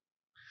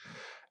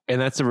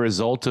 And that's a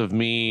result of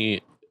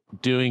me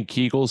doing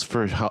Kegels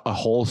for a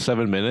whole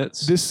 7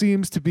 minutes. This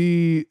seems to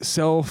be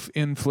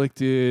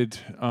self-inflicted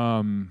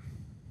anal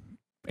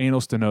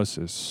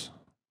stenosis.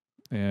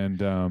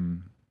 And I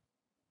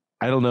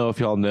don't know if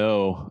y'all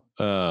know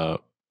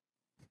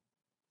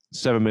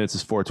 7 minutes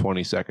is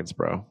 420 seconds,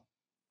 bro.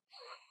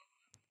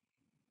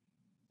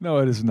 No,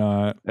 it is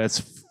not.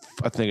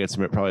 I think it's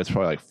probably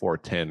like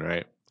 410,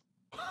 right?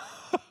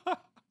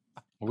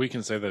 We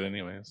can say that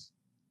anyways.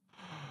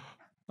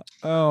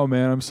 Oh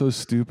man, I'm so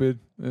stupid.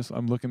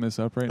 I'm looking this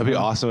up right now. That'd be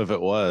awesome if it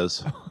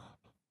was.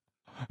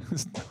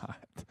 It's not.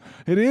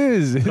 It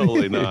is.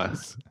 Totally not.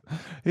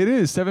 It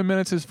is. 7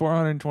 minutes is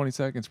 420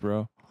 seconds,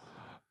 bro.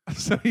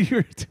 So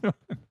you're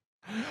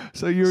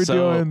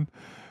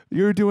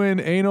doing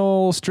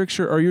anal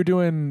stricture, or you're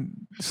doing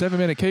 7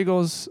 minute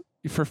Kegels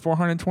for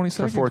 420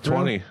 seconds. For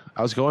 420. Bro?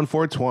 I was going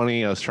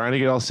 420. I was trying to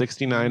get all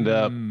 69'd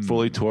up,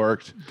 fully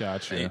torqued.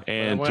 Gotcha.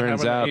 And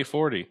turns out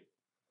 840.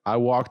 I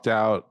walked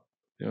out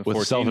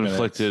with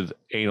self-inflicted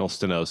anal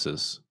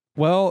stenosis.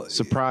 Well,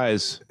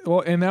 surprise.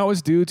 Well, and that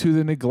was due to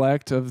the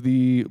neglect of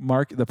the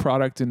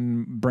product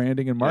and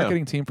branding and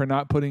marketing team for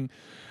not putting,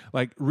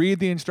 like, read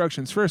the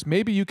instructions first.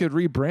 Maybe you could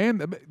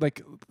rebrand.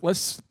 Like,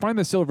 let's find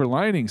the silver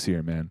linings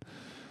here, man.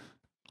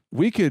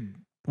 We could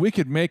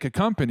make a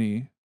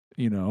company,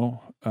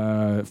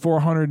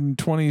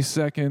 420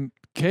 second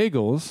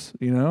Kegels,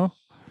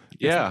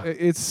 Yeah.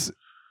 It's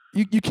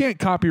you can't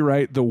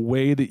copyright the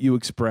way that you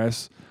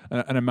express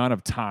an amount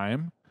of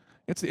time.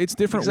 It's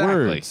different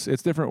words.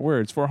 It's different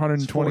words.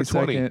 420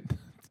 second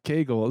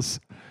Kegels.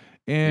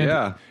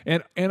 And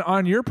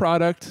on your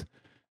product,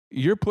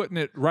 you're putting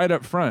it right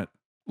up front.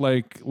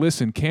 Like,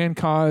 listen, can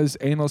cause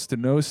anal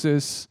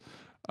stenosis.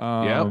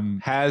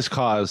 Has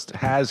caused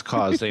anal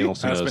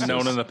stenosis. Has been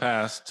known in the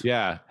past.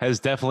 Yeah, has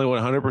definitely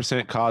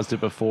 100% caused it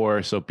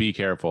before. So be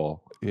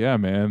careful. Yeah,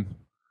 man.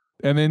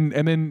 And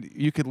then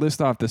you could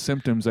list off the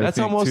symptoms. That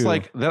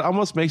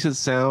almost makes it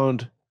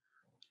sound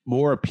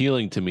more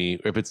appealing to me.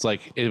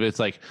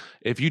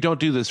 If you don't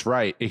do this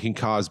right, it can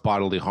cause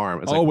bodily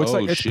harm. It's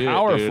it's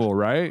powerful, dude.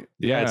 Right?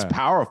 Yeah, it's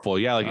powerful.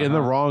 Yeah, like in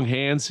the wrong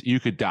hands, you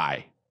could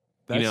die.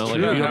 That's true. Like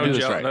if you don't do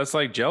this right. That's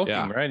like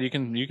jelqing, right? You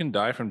can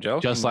die from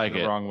jelqing just like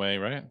the wrong way,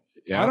 right?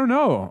 Yeah. I don't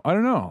know.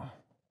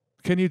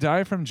 Can you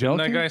die from jelqing?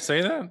 Didn't that guy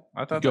say that?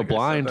 I thought you go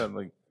blind.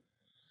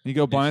 You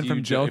go blind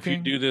from jelqing. If you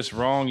do this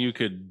wrong, you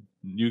could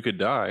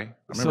die.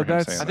 I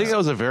think that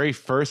was the very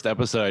first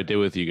episode I did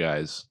with you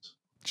guys.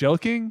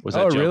 Jelqing? Was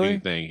that jelqing really?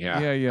 thing?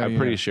 Yeah. Yeah. I'm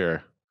pretty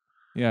sure.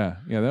 Yeah,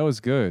 that was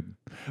good.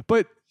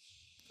 But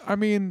I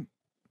mean,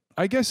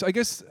 I guess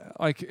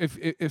like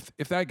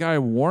if that guy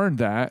warned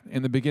that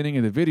in the beginning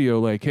of the video,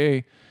 like,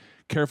 hey,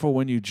 careful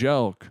when you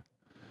jelq,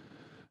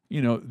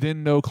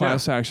 then no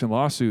class action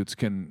lawsuits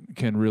can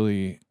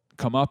really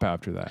come up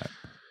after that.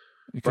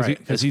 Because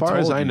as far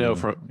as I know,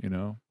 from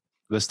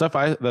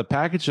the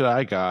package that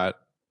I got,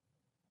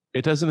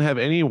 it doesn't have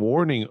any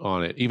warning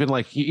on it. Even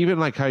like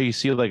how you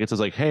see, like, it says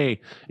like, hey,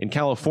 in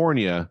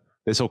California,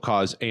 this will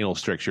cause anal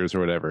strictures or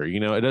whatever.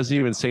 It doesn't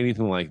even say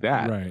anything like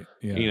that. Right.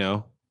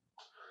 Yeah.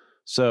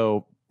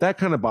 So that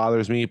kind of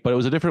bothers me. But it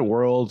was a different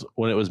world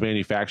when it was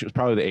manufactured. It was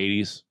probably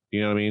the 80s.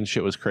 You know what I mean?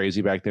 Shit was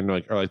crazy back then,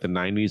 or like the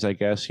 90s, I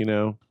guess. You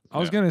know. I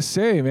was gonna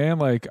say, man,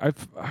 like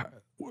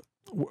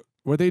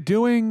were they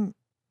doing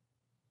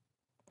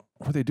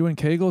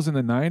Kegels in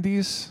the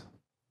 90s?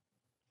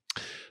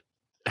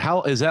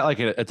 How is that like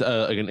like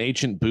an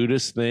ancient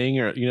Buddhist thing,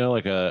 or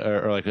like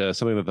a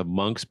something that the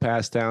monks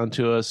passed down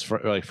to us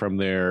from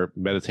their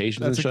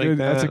meditations and shit like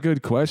that? That's a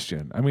good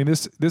question. I mean,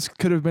 this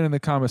could have been in the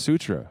Kama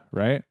Sutra,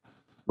 right?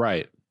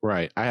 Right.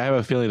 I have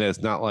a feeling that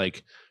it's not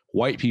like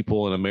white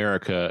people in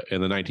America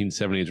in the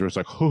 1970s where it's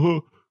like,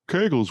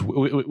 Kegels,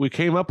 we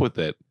came up with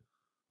it.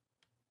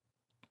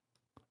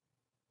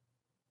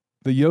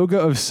 The yoga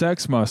of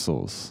sex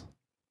muscles.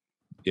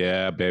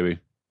 Yeah, baby.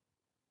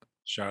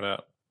 Shout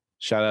out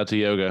to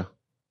yoga.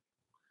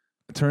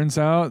 It turns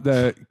out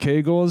that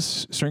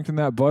Kegels, strengthen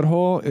that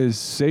butthole, is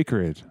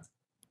sacred.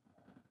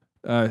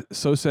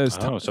 So says.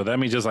 So that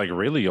means just like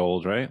really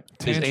old, right?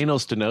 Is anal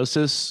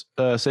stenosis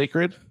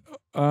sacred?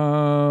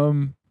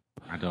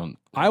 I don't.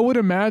 I would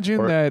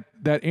imagine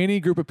that any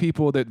group of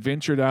people that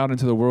ventured out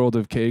into the world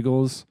of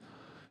Kegels,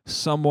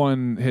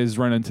 someone has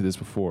run into this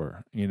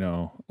before.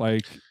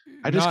 Like.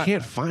 I just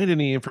can't find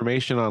any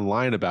information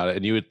online about it.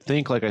 And you would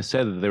think, like I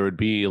said, that there would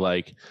be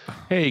like,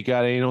 hey,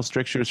 got anal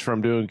strictures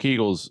from doing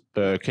Kegels,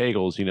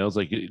 it's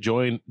like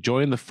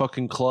join the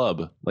fucking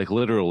club. Like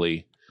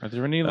literally. Are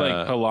there any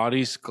like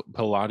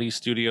Pilates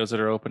studios that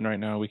are open right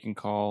now we can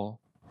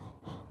call?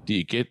 Do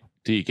you get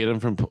them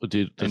from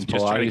just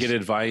try to get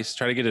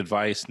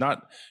advice.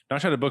 Not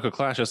try to book a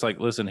class, just like,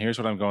 listen, here's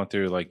what I'm going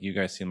through. Like, you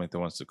guys seem like the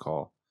ones to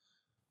call.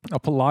 A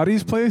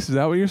Pilates place? Is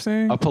that what you're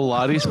saying? A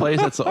Pilates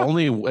place?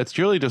 It's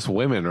really just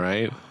women,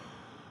 right?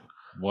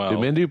 Well, do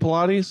men do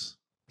Pilates?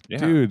 Yeah.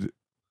 Dude.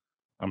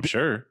 I'm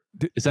sure.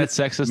 Is that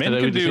sexist? Men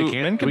can do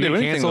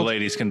anything the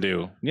ladies can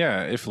do.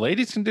 Yeah. If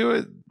ladies can do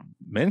it,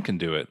 men can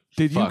do it.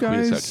 Did you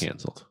guys got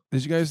canceled?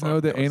 Did you guys know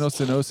that anal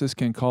stenosis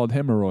can cause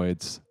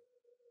hemorrhoids?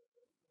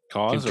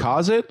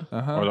 Cause it?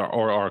 Uh-huh.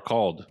 Or are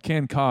called?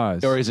 Can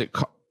cause. Or is it?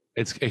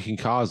 It can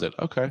cause it.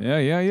 Okay.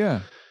 Yeah.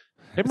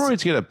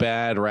 Hemorrhoids get a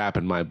bad rap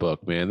in my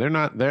book, man. They're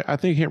not there. I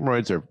think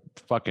hemorrhoids are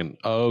fucking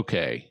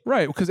okay.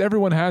 Right, because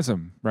everyone has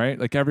them, right?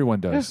 Like everyone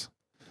does.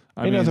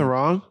 Yeah. Ain't nothing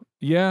wrong.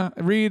 Yeah,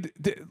 Reed.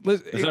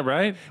 Is that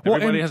right?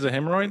 Everybody has a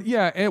hemorrhoid?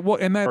 Yeah,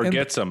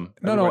 gets them.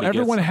 No,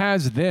 everyone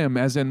has them,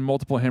 as in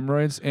multiple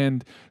hemorrhoids,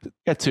 and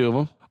got two of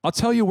them. I'll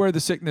tell you where the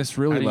sickness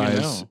really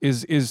lies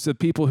is the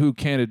people who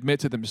can't admit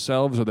to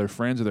themselves or their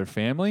friends or their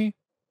family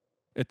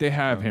that they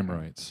have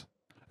hemorrhoids.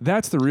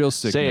 That's the real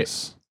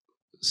sickness.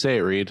 Say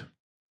it, Reed.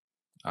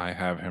 I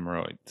have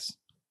hemorrhoids.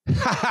 See,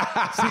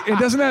 and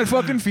doesn't that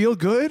fucking feel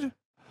good?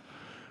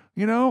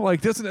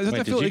 Like doesn't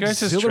that feel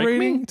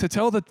exhilarating to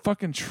tell the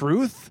fucking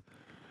truth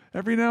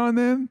every now and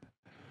then?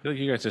 I feel like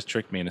you guys just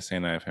tricked me into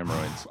saying I have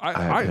hemorrhoids.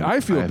 I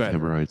feel better. I have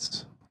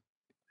hemorrhoids.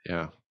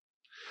 Yeah.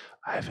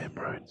 I have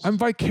hemorrhoids. I'm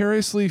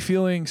vicariously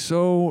feeling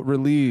so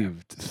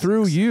relieved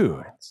through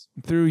you,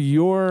 through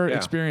your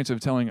experience of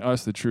telling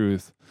us the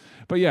truth.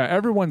 But yeah,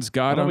 everyone's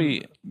got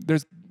them.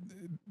 There's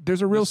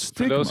a real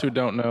stigma. For those who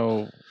don't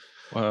know,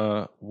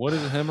 what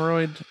is a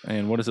hemorrhoid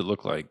and what does it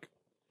look like?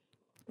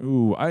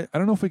 Ooh, I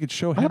don't know if we could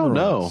show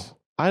hemorrhoids.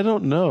 I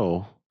don't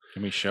know.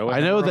 Can we show it?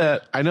 I know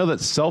that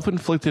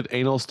self-inflicted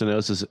anal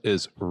stenosis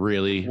is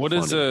really What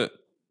is a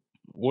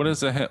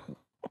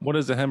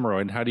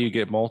hemorrhoid? How do you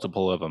get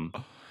multiple of them?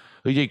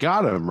 You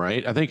got them,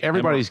 right? I think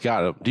everybody's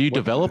got them. Do you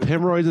develop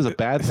hemorrhoids as a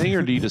bad thing,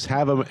 or do you just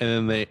have them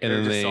and then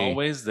they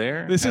always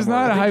there? This is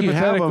not a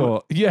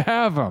hypothetical. You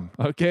have them,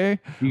 okay?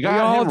 You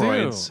got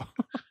hemorrhoids,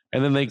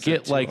 and then they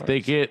get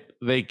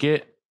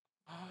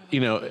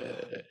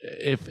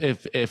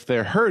if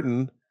they're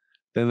hurting,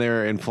 then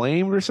they're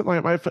inflamed or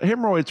something. My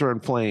hemorrhoids are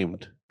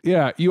inflamed.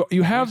 Yeah,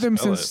 you have them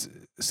since.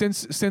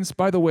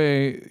 By the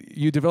way,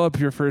 you develop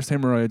your first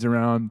hemorrhoids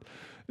around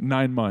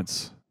 9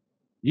 months.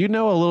 You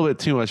know a little bit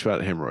too much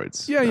about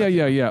hemorrhoids.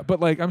 Yeah. But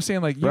like I'm saying,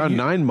 like around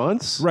 9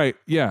 months, right?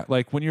 Yeah,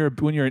 like when you're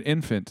an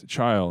infant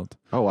child.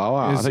 Oh wow!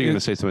 I thought you were going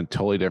to say something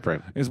totally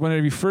different. Is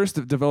whenever you first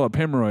develop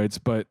hemorrhoids,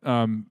 but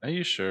are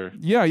you sure?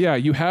 Yeah,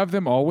 you have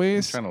them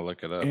always. I'm trying to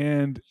look it up.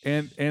 And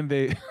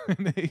they.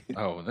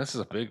 Oh, this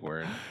is a big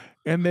word.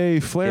 And they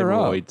flare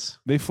up.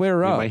 They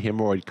flare up. My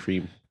hemorrhoid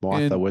cream,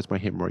 Martha. Where's my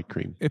hemorrhoid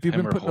cream? If you've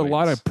been putting a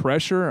lot of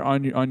pressure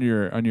on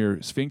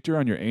your sphincter,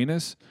 on your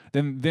anus,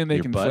 then they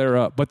can flare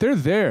up. But they're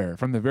there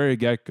from the very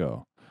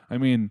get-go. I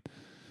mean,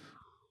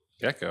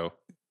 get-go.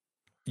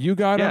 You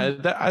got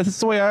them. Yeah, that's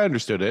the way I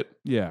understood it.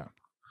 Yeah,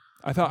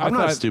 I'm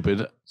not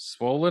stupid.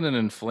 Swollen and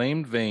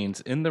inflamed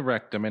veins in the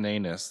rectum and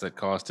anus that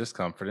cause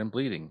discomfort and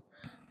bleeding.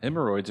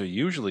 Hemorrhoids are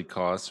usually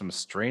caused from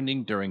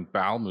straining during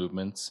bowel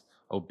movements,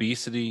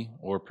 obesity,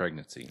 or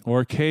pregnancy,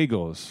 or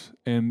Kegels,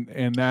 and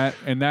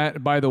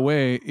that by the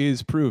way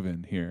is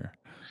proven here.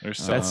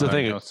 That's the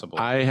thing.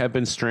 I have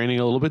been straining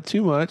a little bit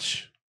too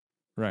much,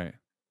 right?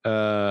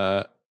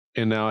 And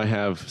now I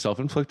have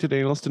self-inflicted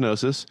anal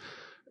stenosis.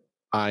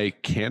 I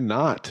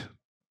cannot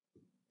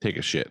take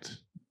a shit.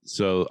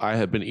 So I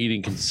have been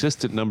eating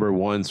consistent number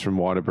ones from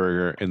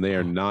Whataburger, and they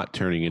are not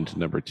turning into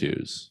number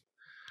twos.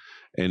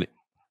 And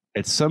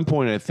at some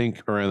point, I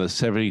think around the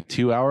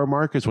 72-hour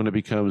mark is when it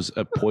becomes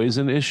a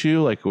poison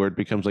issue, like where it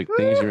becomes like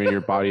things are in your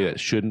body that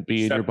shouldn't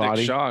be in your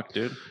body. Shock,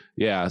 dude.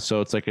 Yeah.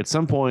 So it's like at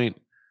some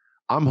point,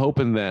 I'm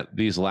hoping that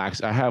these I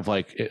have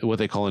like what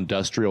they call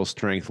industrial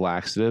strength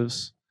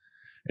laxatives.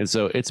 And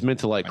so it's meant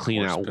to like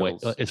clean out.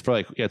 It's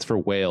for it's for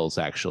whales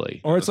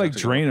actually. Or it's like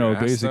Drano,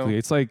 basically.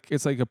 It's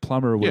like a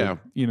plumber would,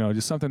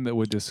 just something that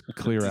would just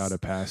clear out a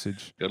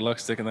passage. Good luck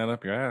sticking that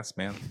up your ass,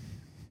 man.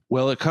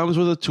 Well, it comes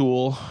with a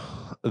tool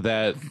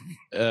that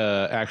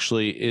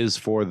actually is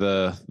for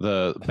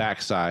the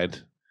backside,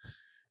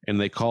 and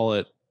they call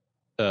it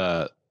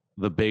the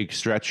big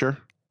stretcher.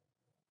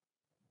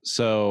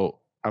 So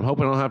I'm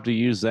hoping I don't have to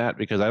use that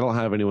because I don't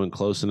have anyone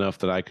close enough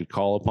that I could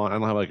call upon. I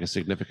don't have like a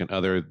significant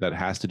other that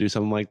has to do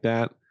something like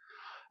that.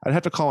 I'd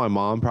have to call my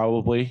mom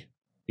probably,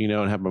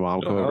 and have my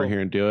mom come over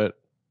here and do it.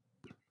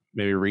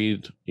 Maybe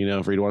Reed,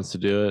 if Reed wants to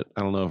do it.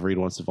 I don't know if Reed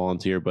wants to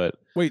volunteer, but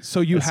wait, so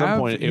you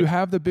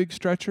have the big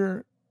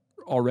stretcher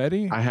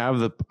already? I have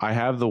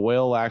the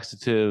whale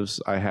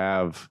laxatives. I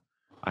have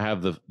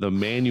the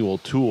manual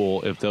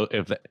tool. If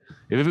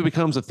it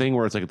becomes a thing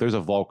where it's like if there's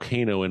a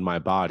volcano in my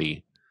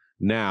body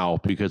now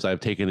because I've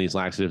taken these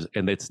laxatives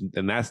and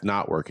that's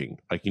not working.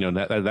 Like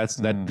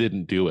that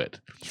didn't do it.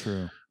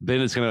 True.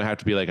 Then it's gonna have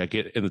to be like I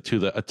get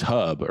into a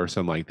tub or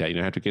something like that.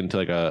 I have to get into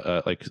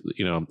like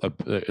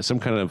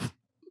some kind of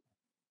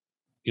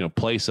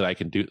place that I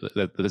can do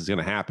that is going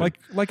to happen.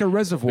 Like a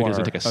reservoir. Because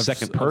it take a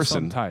second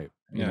person type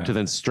to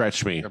then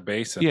stretch me. A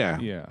basin.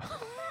 Yeah.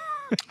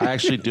 I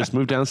actually just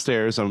moved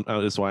downstairs.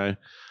 That's why I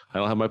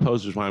don't have my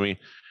posters behind me.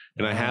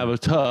 And I have a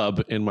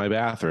tub in my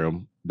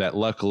bathroom that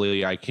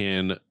luckily I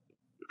can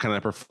kind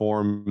of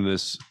perform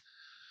this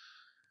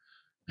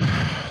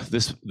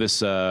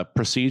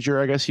procedure,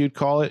 I guess you'd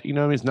call it.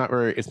 It's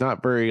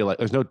not very like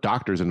there's no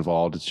doctors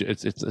involved.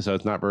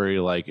 It's not very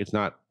like it's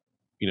not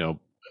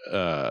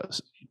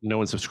no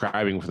one's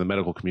subscribing for the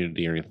medical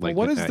community or anything like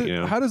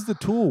that. How does the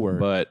tool work?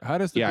 But how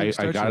does the big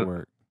stretcher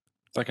work?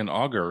 It's like an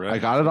auger, right? I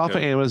got it off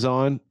of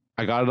Amazon.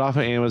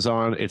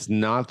 It's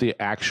not the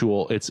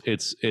actual. It's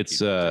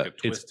like a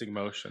twisting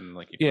motion.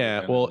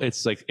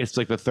 It's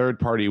like the third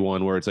party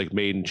one where it's like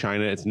made in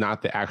China. It's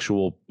not the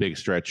actual big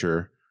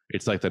stretcher.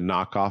 It's like the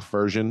knockoff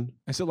version.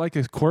 Is it like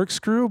a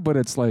corkscrew, but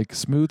it's like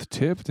smooth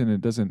tipped and it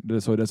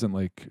doesn't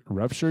like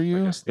rupture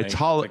you? Like it's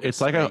hollow.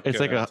 It's like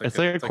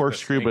a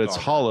corkscrew, but it's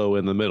hollow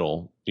in the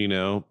middle.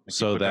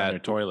 So that your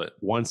toilet.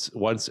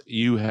 Once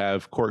you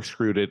have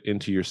corkscrewed it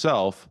into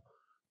yourself,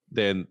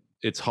 then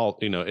it's hollow.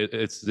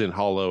 It's then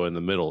hollow in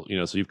the middle.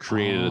 So you've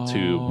created a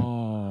tube,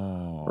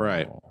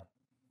 right?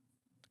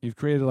 You've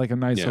created like a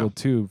nice little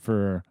tube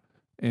for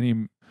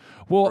any.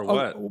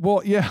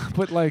 Well, yeah,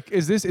 but like,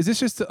 is this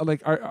just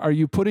like, are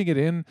you putting it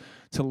in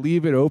to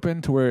leave it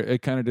open to where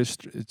it kind of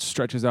just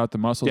stretches out the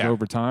muscles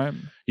over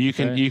time? You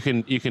can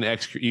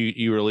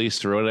you release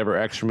for whatever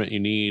excrement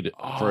you need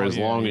for as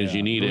long as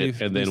you need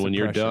it, and then when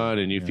you're done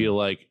and you feel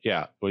like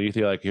when you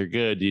feel like you're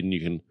good, then you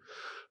can.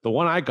 The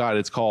one I got,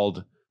 it's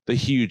called the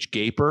huge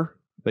gaper.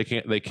 They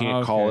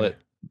can't call it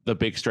the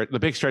big stretch. The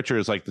big stretcher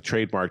is like the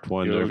trademarked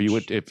one.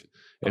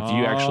 If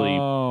you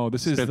actually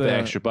this is spent the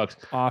extra bucks,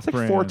 it's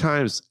like four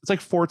times. It's like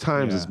four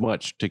times as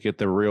much to get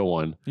the real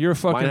one. You're a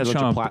fucking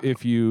chump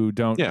if you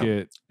don't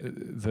get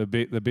the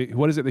big.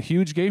 What is it? The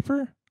huge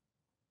gaper.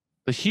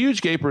 The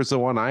huge gaper is the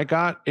one I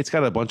got. It's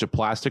got a bunch of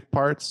plastic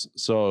parts,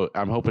 so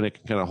I'm hoping it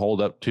can kind of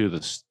hold up to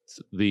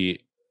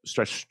the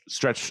stretch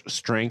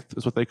strength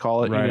is what they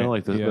call it.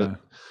 Right.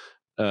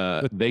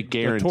 They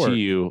guarantee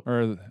you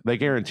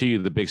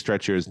the big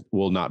stretchers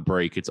will not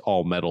break. It's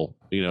all metal.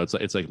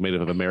 It's like made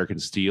of American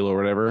steel or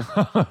whatever.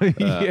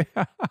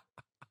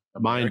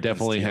 Mine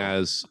definitely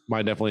has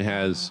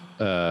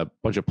a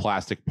bunch of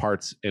plastic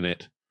parts in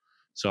it.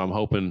 So I'm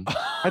hoping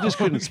I just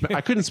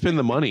couldn't spend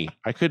the money.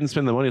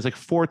 It's like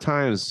 4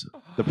 times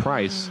the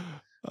price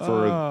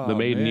for the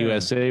made in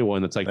USA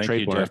one that's like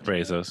trademarked. Jeff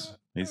Bezos.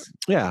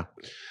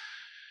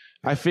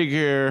 I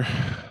figure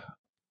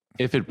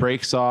if it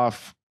breaks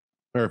off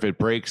or if it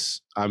breaks,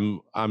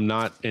 I'm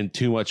not in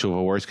too much of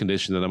a worse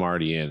condition than I'm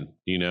already in,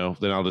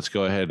 then I'll just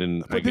go ahead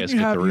and get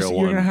the real one.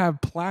 You're going to have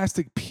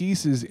plastic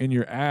pieces in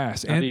your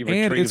ass and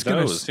it's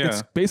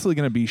basically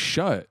going to be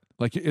shut.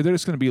 Like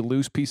there's going to be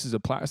loose pieces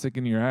of plastic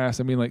in your ass.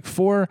 I mean, like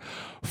four.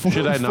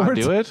 Should I not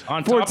do it?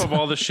 On top of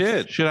all the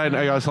shit. Should I?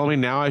 Are you telling me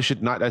now I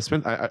should not?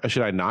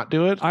 Should I not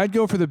do it? I'd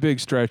go for the big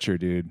stretcher,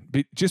 dude.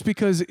 Just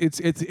because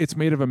it's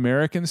made of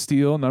American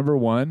steel. Number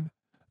one.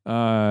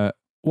 Well,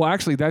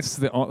 actually, that's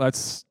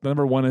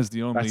number one is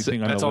the only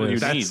thing on the list. That's all you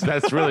need.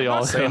 That's really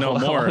all. Say no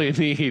more. All you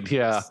need.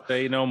 Yeah.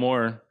 Say no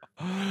more.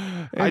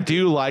 I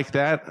do like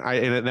that.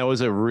 And that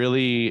was a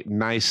really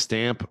nice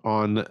stamp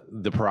on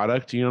the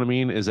product. You know what I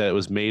mean? Is that it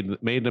was made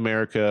in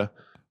America,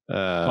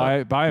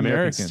 by American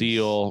Americans.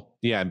 steel.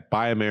 Yeah,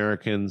 by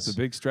Americans. The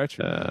big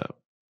stretcher.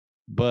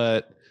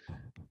 But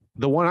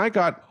the one I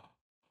got,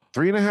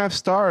 3.5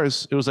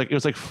 stars. It was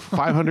like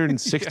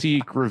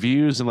 560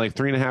 reviews and like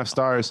 3.5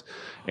 stars,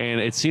 and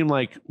it seemed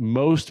like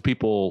most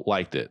people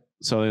liked it.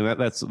 So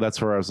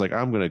that's where I was like,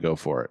 I'm gonna go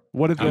for it.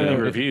 What did How many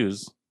the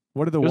reviews?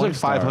 What did the It was one like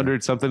star?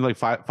 500 something, like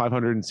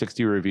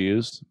 560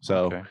 reviews.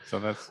 So Okay, so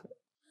that's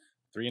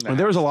 3.5. and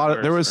there was a lot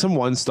of there was stars. some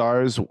 1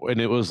 stars,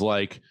 and it was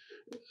like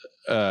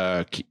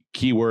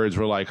keywords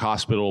were like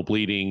hospital,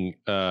 bleeding,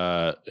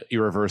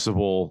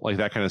 irreversible, like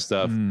that kind of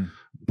stuff.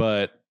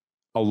 But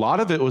a lot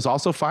of it was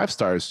also 5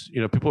 stars.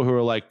 You know, people who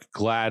were like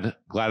glad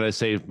I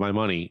saved my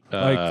money.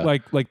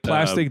 Like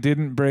plastic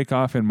didn't break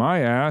off in my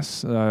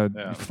ass. 5 out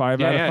of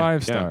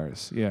 5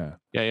 stars.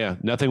 Yeah.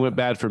 Nothing went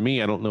bad for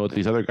me. I don't know what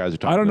these other guys are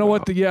talking about. I don't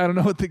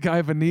know what the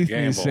guy beneath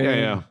me is saying.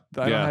 Yeah.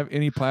 I don't have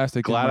any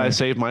plastic. Glad I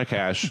saved my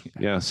cash.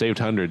 Yeah, saved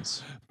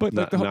hundreds. But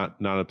not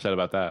upset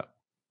about that.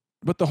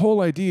 But the whole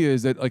idea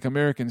is that like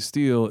American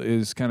steel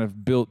is kind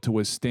of built to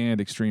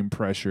withstand extreme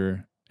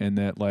pressure, and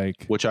that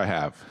like which I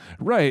have.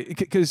 Right,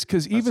 because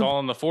even it's all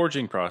in the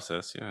forging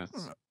process. Yeah.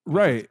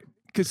 Right.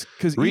 Because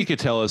Reed could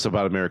tell us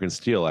about American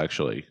Steel,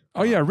 actually.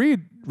 Oh yeah,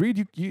 Reed,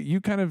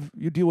 you kind of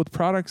deal with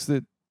products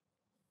that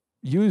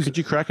use. Could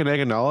you crack an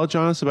egg of knowledge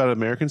on us about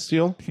American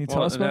Steel? Can you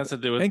tell us about to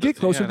do with and get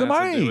closer to the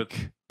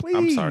mic, please?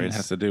 I'm sorry, it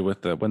has to do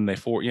with when they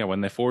forge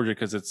it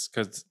because it's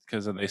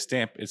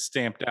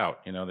stamped out.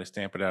 You know, they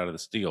stamp it out of the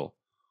steel.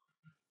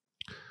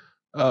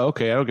 Oh,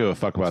 okay. I don't give a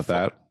fuck about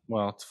that.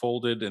 Well, it's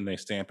folded and they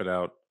stamp it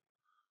out.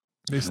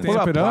 They stamp what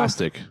about it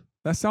plastic? Up.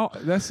 That's all.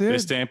 That's it. They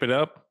stamp it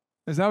up.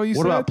 Is that what you said?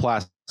 What about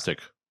plastic?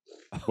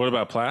 What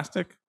about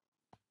plastic?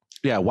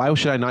 Yeah, why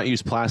should I not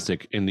use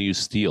plastic and use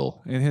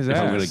steel? In his if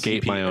ass. I'm going to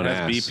gate my own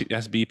ass.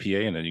 That's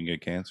BPA in it. You can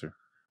get cancer.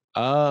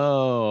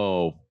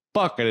 Oh,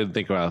 fuck. I didn't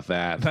think about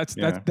that. That's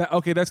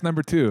okay. That's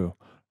number 2,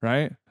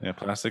 right? Yeah,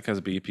 plastic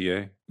has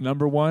BPA.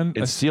 Number 1,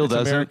 steel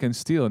doesn't. American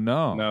steel.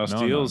 No,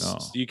 steel's. No.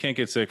 You can't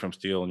get sick from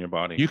steel in your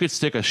body. You could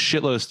stick a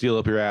shitload of steel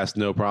up your ass,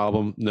 no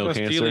problem, no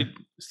cancer.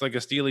 It's like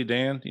a Steely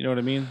Dan. You know what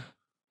I mean?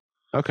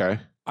 Okay.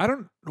 I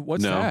don't.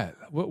 What's that?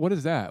 What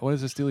is that? What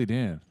is a Steely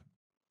Dan?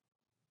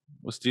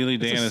 Well, Steely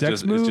Dan is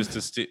just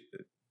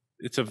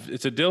it's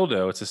a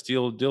dildo. It's a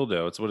steel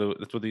dildo.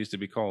 That's what they used to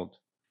be called.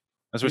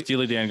 That's where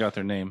Steely Dan got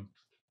their name.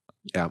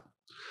 Yeah.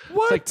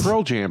 What? It's like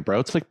Pearl Jam, bro.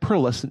 It's like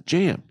pearlescent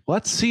jam. Well,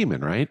 that's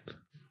semen, right?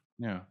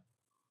 Yeah.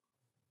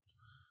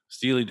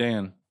 Steely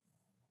Dan.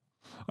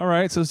 All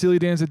right, so Steely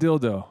Dan's a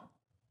dildo.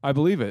 I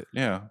believe it.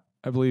 Yeah.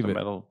 I believe it.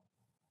 Metal.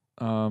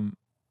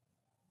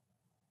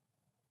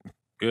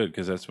 Good,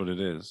 because that's what it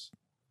is.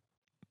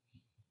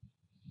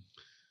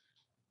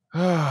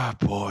 Oh,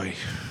 boy.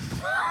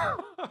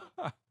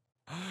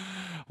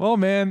 Well,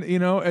 man,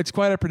 it's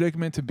quite a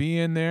predicament to be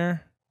in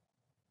there.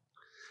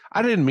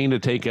 I didn't mean to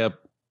take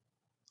up,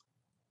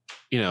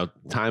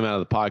 time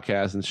out of the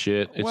podcast and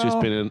shit.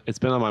 It's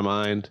been on my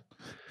mind.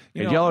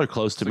 And y'all are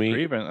close to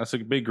me. That's a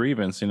big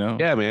grievance,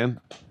 Yeah,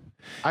 man.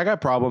 I got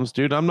problems,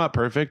 dude. I'm not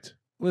perfect.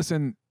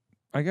 Listen,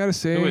 I gotta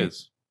say, who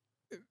is?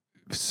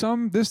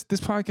 This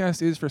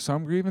podcast is for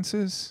some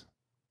grievances,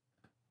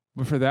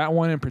 but for that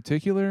one in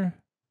particular,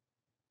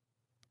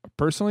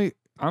 personally,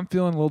 I'm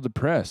feeling a little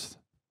depressed.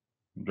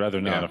 I'd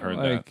rather not have heard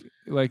that.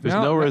 Like there's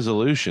no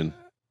resolution.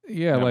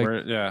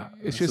 Yeah,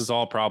 it's just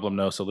all problem,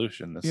 no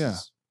solution.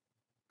 That's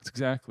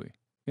exactly.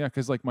 Yeah,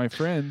 because like my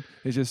friend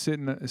is just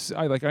sitting.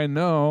 I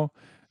know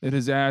that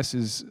his ass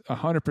is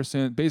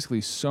 100%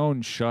 basically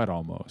sewn shut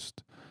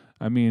almost.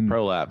 I mean,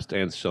 prolapsed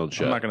and sewn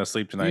shut. I'm not going to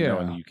sleep tonight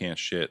knowing you can't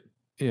shit.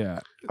 Yeah.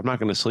 I'm not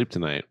going to sleep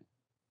tonight.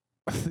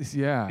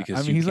 Yeah.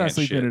 Because he's not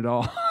sleeping at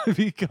all.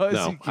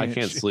 Because I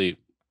can't sleep.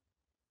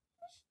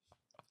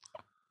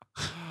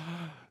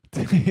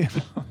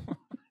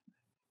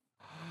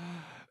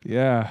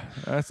 Yeah,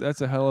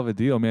 that's a hell of a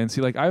deal, man.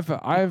 See, like I've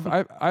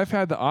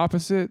had the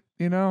opposite,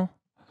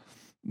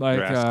 like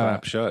your ass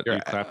clapped shut. You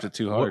clapped it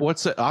too hard.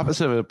 What's the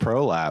opposite of a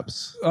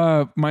prolapse?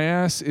 My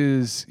ass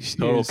is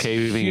total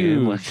caving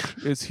in.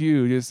 It's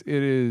huge. It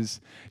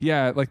is.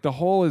 Yeah, like the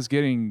hole is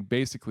getting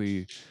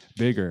basically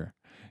bigger,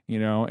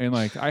 and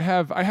like I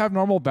have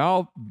normal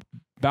bowel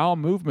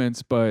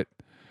movements, but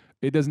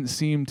it doesn't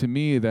seem to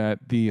me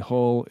that the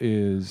hole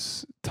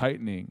is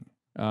tightening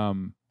at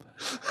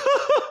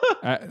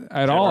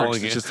all.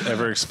 It's just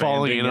ever expanding,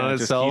 falling in on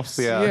itself.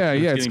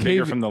 It's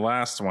bigger from the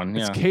last one.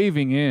 Yeah, it's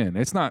caving in.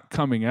 It's not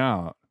coming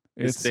out.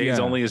 It stays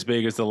only as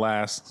big as the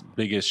last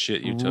biggest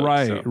shit you took.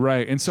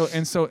 Right. And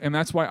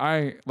that's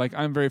why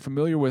I'm very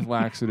familiar with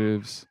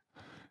laxatives.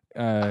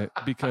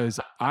 Because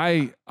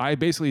I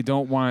basically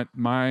don't want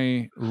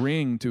my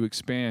ring to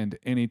expand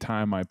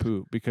anytime I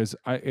poop, because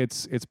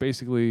it's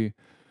basically,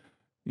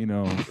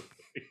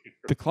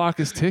 the clock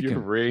is ticking. Your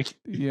ring.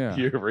 Yeah.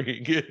 Your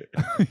ring.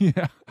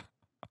 Yeah.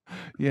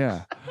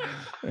 Yeah.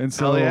 And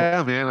so, hell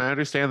yeah, man, I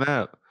understand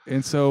that.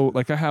 And so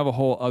like I have a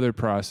whole other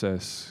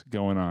process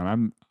going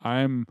on.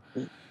 I'm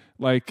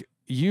like,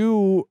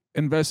 you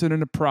invested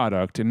in a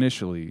product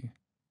initially,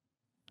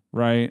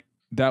 right?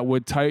 That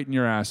would tighten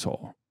your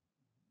asshole.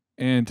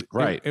 And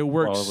it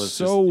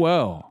works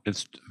well.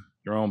 It's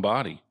your own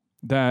body.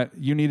 That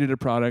you needed a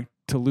product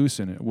to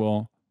loosen it.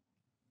 Well,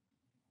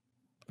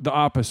 the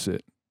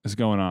opposite is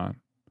going on.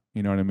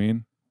 You know what I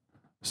mean?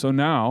 So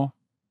now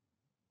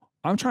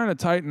I'm trying to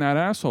tighten that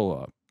asshole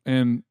up.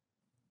 And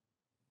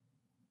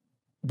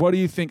what do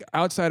you think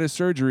outside of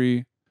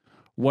surgery?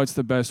 What's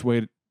the best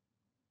way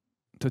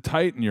to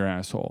tighten your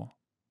asshole?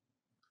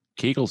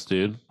 Kegels,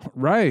 dude.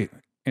 Right.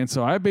 And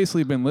so I've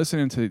basically been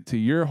listening to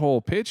your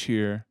whole pitch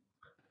here,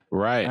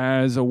 right,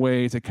 as a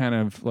way to kind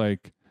of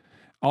like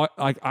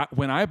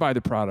when I buy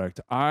the product,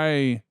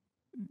 I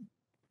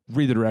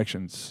read the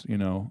directions, you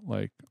know,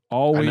 like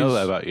always. I know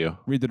that about you.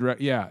 Read the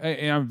direct. Yeah.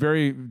 And I'm a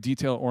very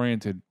detail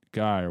oriented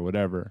guy or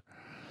whatever.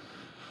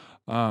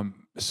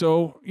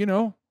 So, you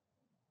know,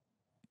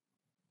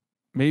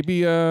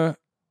 maybe, I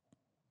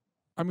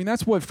mean,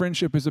 that's what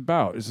friendship is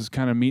about, is just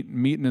kind of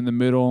meeting in the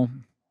middle.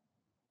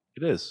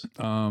 It is.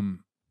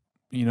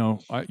 You know,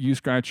 you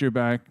scratch your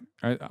back.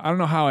 I don't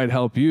know how I'd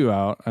help you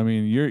out. I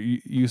mean,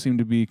 you seem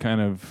to be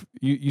kind of,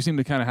 you seem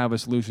to kind of have a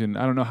solution.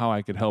 I don't know how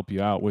I could help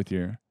you out with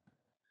your,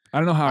 I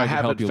don't know how I could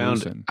help you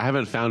loosen. I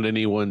haven't found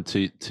anyone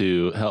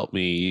to help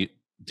me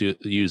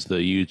use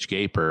the huge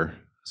gaper.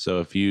 So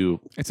if you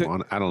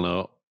want, I don't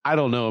know.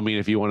 I mean,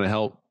 if you want to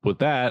help with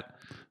that,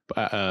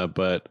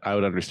 but I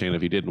would understand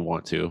if you didn't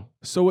want to.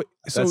 So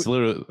that's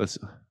literally,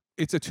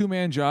 it's a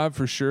 2-man job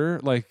for sure.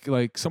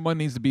 Like someone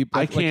needs to be.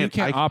 Like you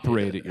can't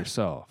operate it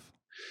yourself.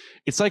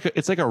 It's like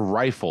a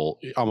rifle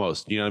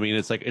almost. You know what I mean?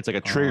 It's like a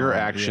trigger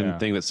action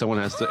thing that someone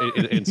has to.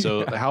 And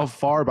so how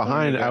far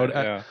behind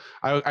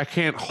I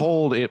can't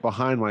hold it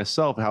behind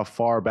myself. How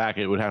far back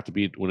it would have to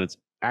be when it's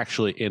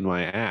actually in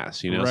my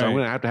ass. You know, so I'm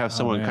gonna have to have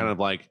someone kind of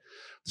like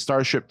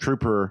Starship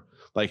Trooper.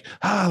 Like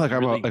I'm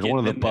really like one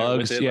of the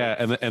bugs,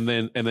 and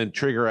then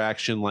trigger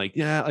action, like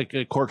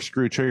a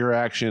corkscrew trigger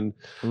action,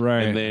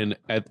 right? And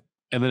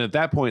then at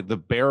that point the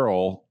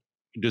barrel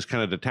just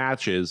kind of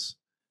detaches,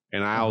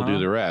 and I'll do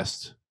the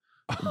rest.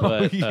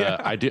 But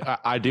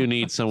I do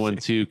need someone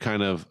to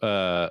kind of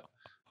that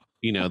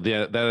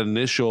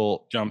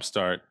initial jump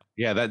start.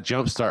 Yeah, that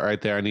jump start right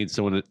there. I need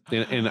someone to,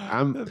 and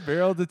I'm the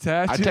barrel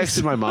detaches. I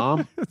texted my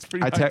mom. That's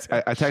pretty. I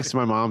texted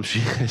my mom.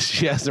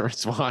 She hasn't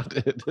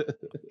responded.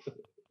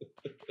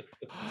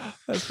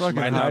 That's fucking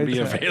might not be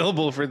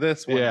available for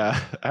this one. Yeah,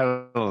 I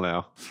don't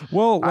know.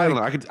 Well, I don't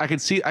know. I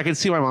could see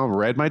my mom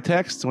read my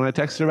text when I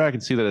texted her back. I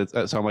can see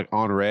that so I'm like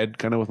on red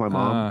kind of with my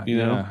mom. You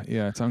know,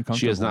 yeah, it's uncomfortable.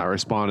 She has not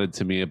responded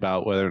to me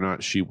about whether or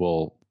not she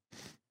will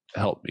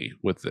help me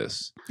with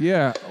this.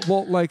 Yeah,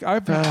 well, like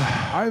I've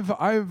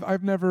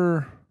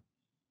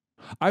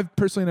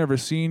personally never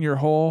seen your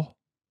hole.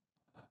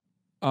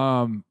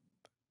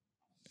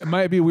 It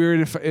might be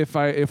weird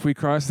if we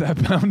cross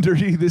that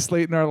boundary this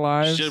late in our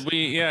lives. Should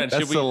we? Yeah,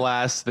 that's the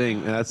last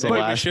thing. That's the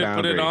last. We should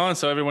boundary. put it on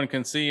so everyone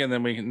can see, and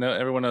then we can know.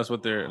 Everyone knows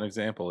what their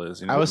example is.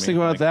 You know I was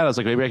thinking about that. I was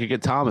like, maybe I could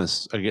get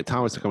Thomas. I could get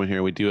Thomas to come in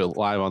here. We do it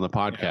live on the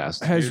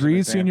podcast. Has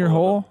Reed seen your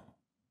hole?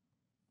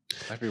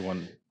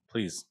 Everyone,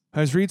 please.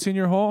 Has Reed seen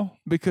your hole?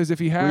 Because if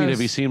he has, Reed,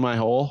 have you seen my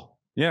hole?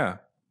 Yeah.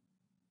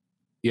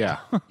 Yeah,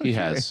 he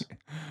has.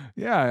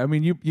 Yeah, I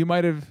mean, you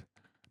might have.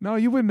 No,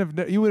 you wouldn't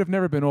have. You would have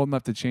never been old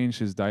enough to change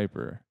his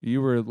diaper.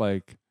 You were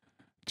like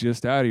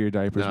just out of your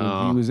diapers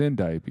when he was in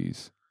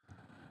diapers.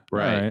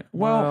 Right.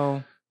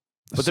 Well,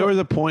 but there was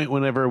a point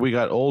whenever we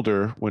got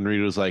older when Reed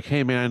was like,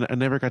 "Hey, man, I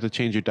never got to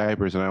change your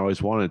diapers, and I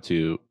always wanted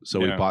to." So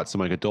we bought some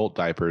like adult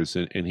diapers,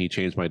 and he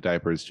changed my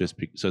diapers just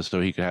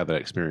so he could have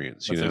that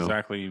experience. That's you know,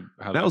 exactly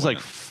how that was like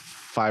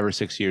 5 or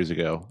 6 years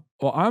ago.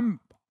 Well,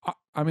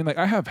 I mean, like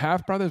I have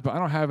half brothers, but I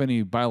don't have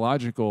any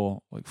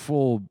biological like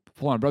full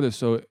on brothers.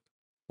 So.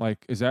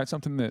 Like, is that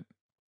something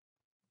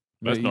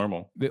that's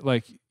normal? That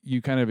like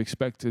you kind of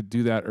expect to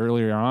do that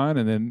earlier on,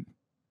 and then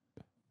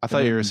I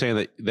thought you were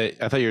saying that.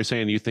 I thought you were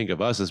saying you think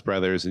of us as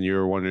brothers, and you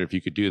were wondering if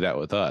you could do that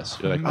with us.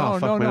 You're like, man,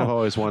 I've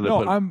always wanted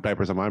to put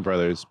diapers on my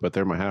brothers, but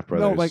they're my half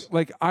brothers. No,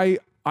 like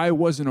I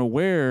wasn't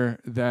aware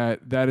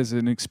that is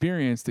an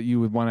experience that you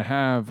would want to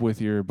have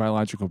with your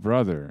biological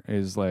brother.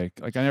 Is like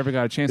I never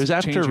got a chance. It was to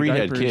after change Reed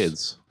diapers. had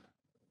kids.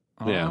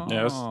 Yeah.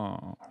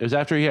 It was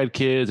after he had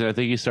kids, and I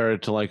think he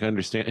started to like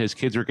understand his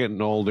kids were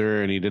getting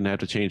older, and he didn't have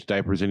to change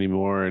diapers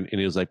anymore. And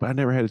he was like, "But I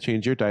never had to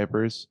change your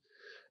diapers,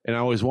 and I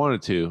always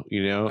wanted to,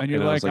 you know." And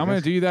you're like, "I'm going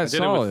to do you that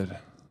solid."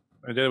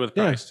 I did it with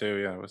Bryce too.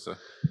 Yeah, it was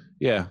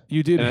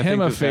You did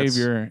him a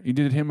favor. You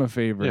did him a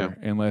favor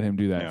and let him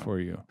do that for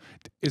you.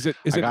 Is it?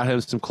 I got him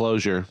some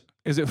closure.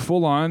 Is it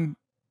full on?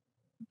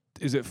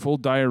 Is it full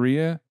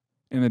diarrhea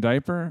in the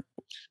didiaper?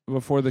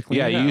 Before the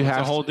cleaning? Yeah, you have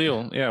the whole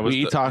deal. Yeah, we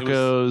eat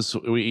tacos.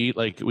 We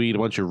eat a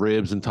bunch of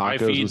ribs and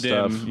tacos and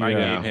stuff.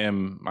 I feed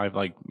him. I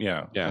like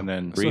and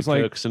then Reed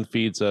cooks and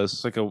feeds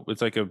us.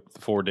 It's like a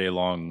 4-day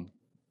long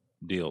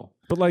deal.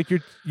 But like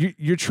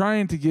you're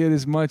trying to get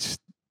as much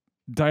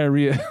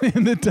diarrhea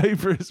in the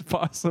diaper as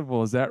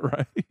possible. Is that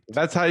right?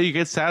 That's how you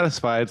get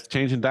satisfied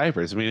changing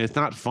diapers. I mean, it's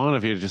not fun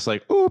if you're just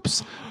like,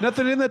 oops,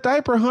 nothing in the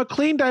diaper, huh?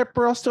 Clean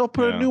diaper. I'll still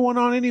put a new one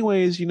on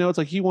anyways. You know, it's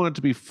like you want it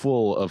to be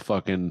full of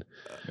fucking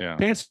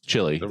pants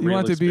chili. You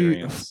want it to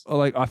be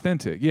like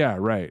authentic. Yeah,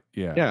 right.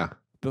 Yeah.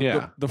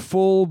 Yeah. The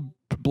full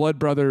blood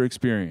brother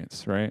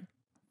experience, right?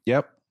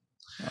 Yep.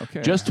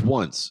 Okay. Just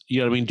once. You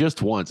know what I mean?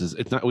 Just once.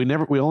 It's not.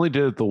 We only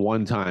did it the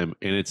one time,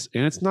 and it's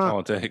not. All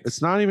it takes.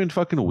 It's not even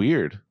fucking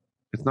weird.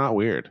 It's not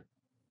weird.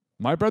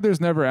 My brother's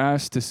never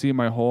asked to see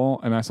my hole,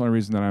 and that's the only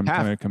reason that I'm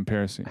kind of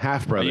comparing.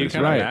 Half Are you brothers.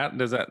 kind right. of mad?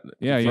 Does that?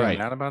 Yeah, you feel right.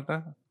 mad about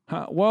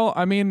that? Well,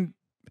 I mean,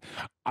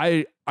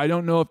 I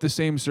don't know if the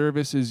same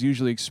service is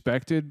usually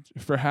expected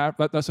for half.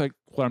 That's like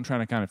what I'm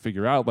trying to kind of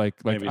figure out.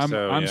 Like Maybe I'm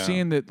so, I'm yeah.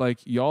 seeing that like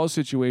y'all's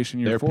situation,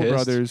 you're They're full pissed.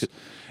 brothers,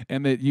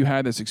 and that you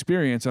had this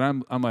experience,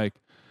 and I'm like,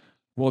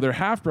 well, they're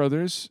half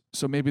brothers,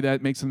 so maybe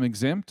that makes them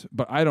exempt.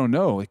 But I don't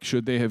know. Like,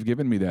 should they have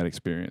given me that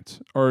experience,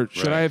 or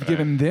should I have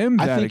given them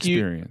I that think you-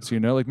 experience? You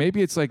know, like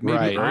maybe it's like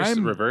maybe Right.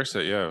 Reverse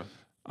it, yeah.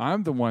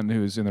 I'm the one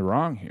who's in the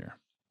wrong here.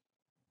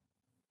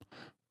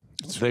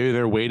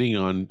 They're waiting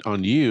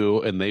on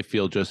you, and they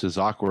feel just as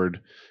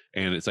awkward.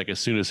 And it's like as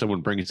soon as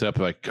someone brings it up,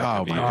 they're like,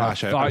 "Oh my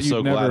gosh, I thought I'm so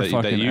you'd glad never that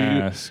fucking you."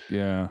 ask.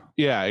 Yeah.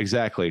 Yeah,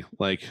 exactly.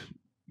 Like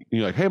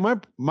you're like, "Hey,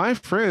 my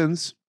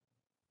friends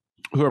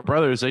who are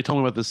brothers, they told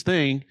me about this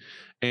thing,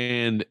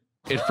 and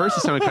at first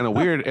it sounded kind of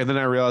weird, and then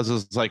I realized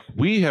it's like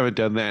we haven't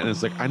done that, and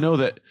it's like I know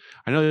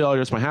y'all are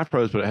just my half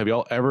brothers, but have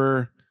y'all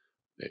ever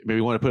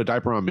maybe want to put a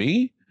diaper on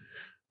me?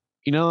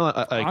 You know,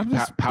 I'm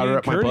just powder being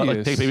up my butt, like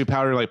courteous. take baby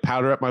powder, like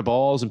powder up my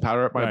balls and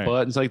powder up my Right.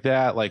 butt and stuff like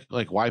that,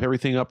 like wipe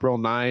everything up real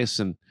nice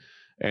and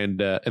then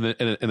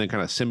kind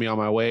of send me on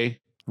my way.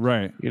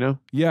 Right. You know,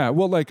 Yeah.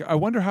 Well, like I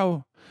wonder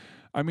how.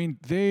 I mean,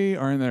 they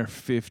are in their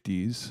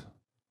 50s.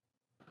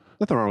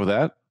 nothing wrong with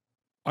that.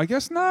 I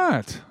guess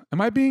not.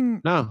 Am I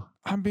being? No,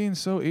 I'm being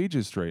so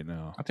ageist right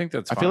now. I think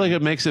that's I feel like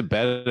it makes it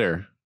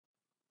better.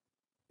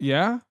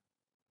 Yeah.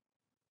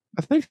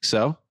 I think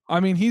so. I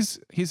mean, he's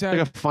had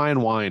Like a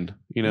fine wine,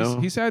 you know.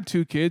 he's had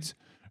 2 kids.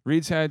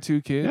 Reed's had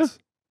 2 kids.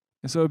 Yeah.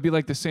 And so it'd be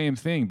like the same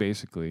thing,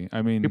 basically.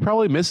 I mean, He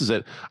probably misses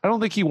it. I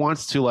don't think he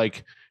wants to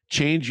like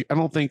change. I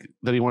don't think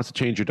that he wants to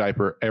change your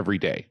diaper every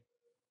day.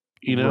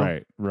 You know,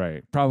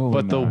 right. Probably.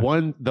 But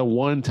not. the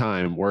one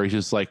time where he's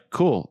just like,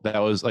 cool, that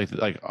was like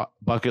a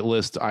bucket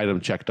list item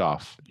checked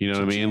off. You know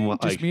what I mean?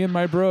 Just Like me and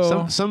my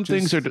bro. some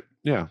things are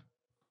yeah.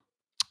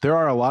 There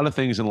are a lot of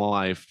things in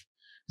life.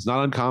 It's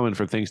not uncommon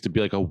for things to be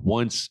like a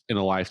once in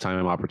a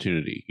lifetime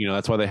opportunity. You know,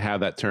 that's why they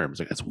have that term. It's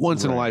like it's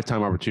once in a Right.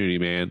 lifetime opportunity,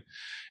 man.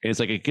 And it's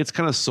like it gets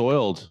kind of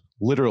soiled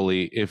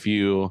literally if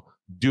you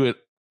do it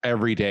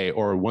every day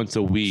or once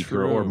a week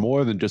or True.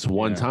 more than just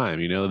one Yeah. time.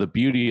 You know, the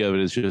beauty of it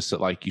is just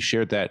that like you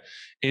shared that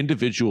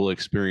individual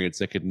experience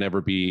that could never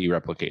be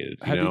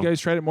replicated. Have you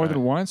guys tried it more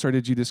than once, or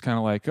did you just kind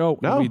of like, oh,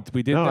 No,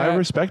 we did no, that? I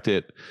respect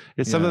it.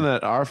 It's something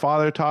that our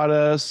father taught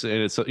us, and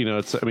it's you know,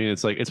 it's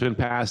like it's been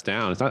passed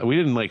down. It's not we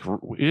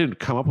didn't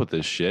come up with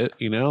this shit.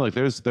 You know, like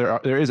there is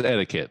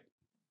etiquette.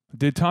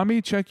 Did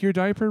Tommy check your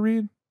diaper,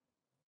 Reed?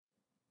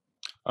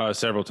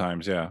 Several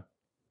times, yeah.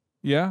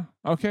 Yeah.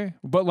 Okay.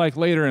 But like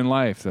later in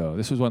life, though,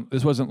 this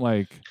wasn't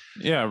like,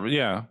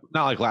 Yeah.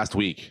 Not like last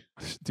week.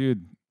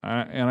 dude.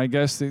 And I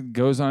guess it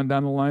goes on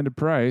down the line to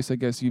Price. I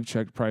guess you've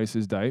checked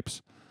Price's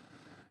dipes.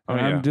 Oh,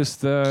 And yeah. I'm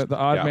just the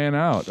odd Yeah. man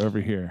out over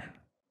here.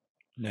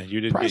 Yeah,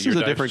 you didn't. Price get is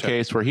your a different diapers checked.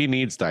 case where he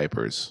needs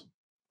diapers.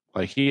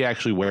 Like he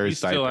actually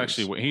wears diapers.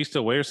 He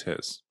still wears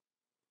his.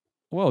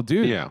 Well,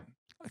 dude. Yeah.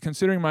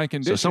 Considering my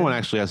condition, So someone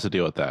actually has to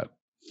deal with that.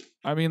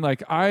 I mean,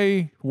 like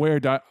I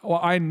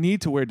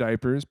need to wear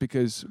diapers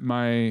because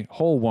my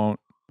hole won't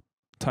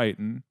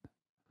tighten.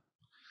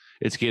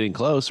 It's getting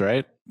close,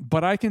 right?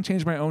 But I can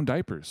change my own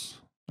diapers.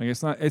 Like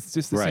it's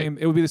just the Right. same.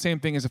 It would be the same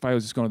thing as if I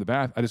was just going to the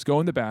bath. I just go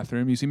in the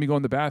bathroom. You see me go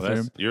in the Well,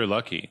 bathroom. you're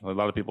lucky. A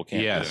lot of people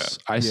can't. Yes,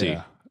 do I see.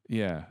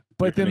 Yeah. that.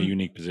 But You're in then a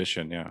unique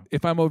position. Yeah.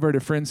 if I'm over at a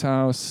friend's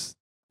house,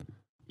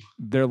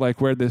 they're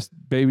like, "Where'd this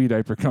baby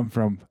diaper come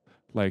from?"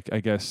 Like, I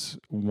guess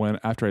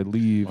after I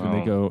leave and they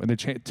Wow. go and they're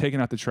taking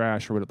out the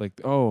trash or what?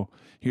 Like, oh,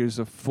 here's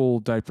a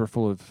full diaper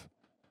full of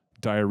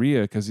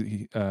diarrhea because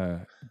it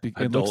looks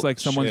Adult like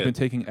someone's shit. been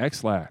taking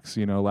X-Lax,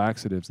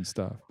 laxatives and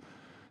stuff.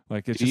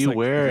 Like, it's Do just you like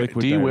wear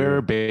liquid wear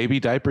diarrhea. baby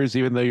diapers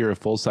even though you're a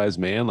full size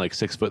man, like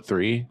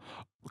 6'3"?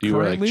 Do you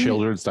wear like Currently,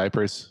 children's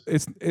diapers?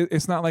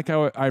 It's not like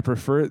I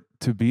prefer it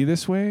to be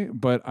this way,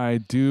 but I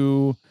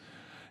do,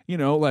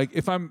 like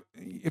if I'm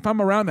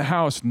around the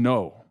house,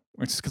 no,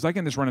 it's because I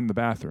can just run in the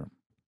bathroom.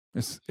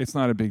 It's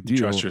not a big You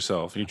deal. trust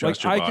yourself. You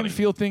trust your I body. can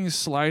feel things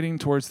sliding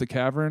towards the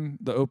cavern,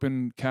 the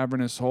open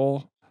cavernous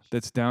hole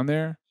that's down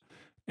there,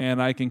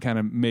 and I can kind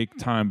of make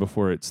time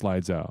before it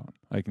slides out.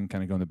 I can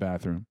kind of go in the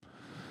bathroom.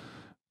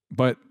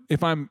 But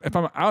if I'm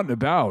out and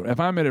about, if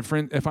I'm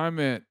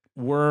at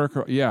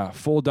work,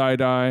 full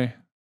die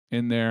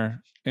in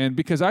there, and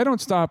because I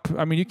don't stop.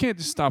 I mean, you can't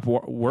just stop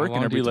How working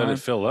long do every you time. let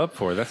it fill up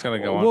for? That's gonna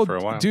go on for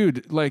a while.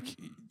 Dude, like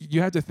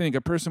you have to think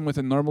a person with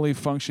a normally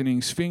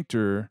functioning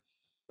sphincter,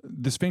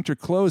 the sphincter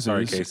closes.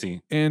 Sorry,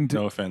 Casey. And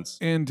No offense.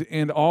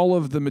 and all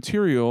of the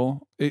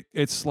material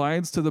it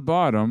slides to the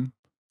bottom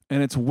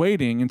and it's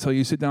waiting until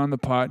you sit down in the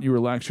pot and you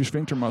relax your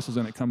sphincter muscles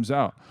and it comes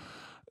out.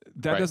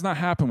 That Right. does not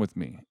happen with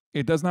me.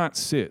 It does not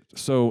sit.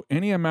 So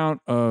any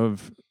amount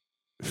of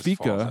Just falls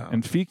feca out.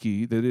 and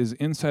feces that is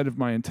inside of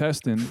my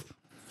intestine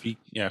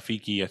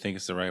Fiki, I think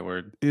is the right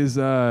word. Is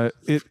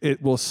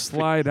it will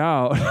slide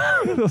out.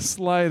 It'll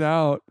slide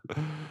out.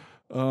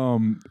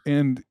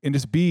 And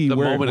just be the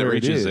where, moment where it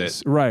reaches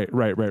is. it. Right.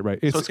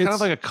 It's kind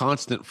of like a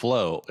constant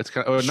flow. It's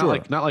kind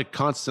of not like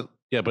constant.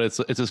 Yeah, but it's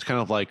just kind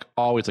of like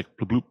always like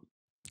bloop, bloop.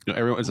 You know,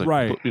 everyone's like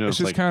right. You know, it's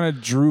just like, kind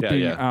of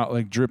drooping out,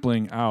 like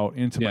dribbling out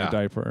into my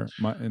diaper,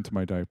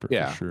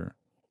 Yeah. for sure.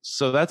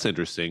 So that's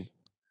interesting.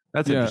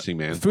 That's interesting,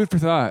 man. Food for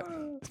thought.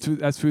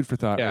 That's food for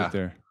thought right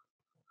there.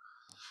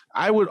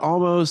 I would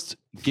almost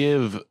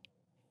give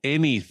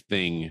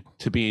anything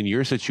to be in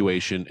your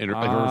situation and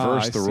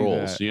reverse the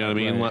rules. You know what I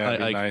mean? Right.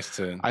 Like, nice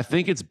to. I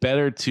think it's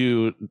better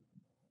to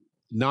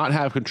not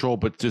have control,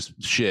 but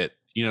just shit.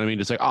 You know what I mean?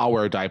 Just like, I'll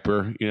wear a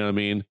diaper. You know what I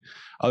mean?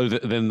 Other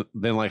than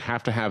like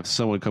have to have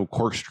someone come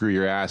corkscrew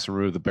your ass and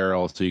remove the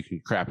barrel so you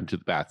can crap into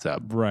the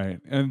bathtub. Right.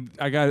 And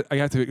I got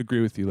to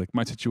agree with you. Like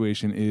my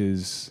situation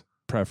is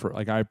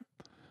like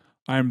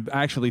I'm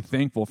actually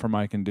thankful for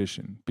my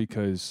condition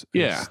because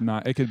it's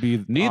not. It could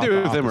be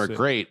neither of them are opposite.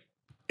 great.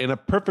 In a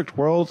perfect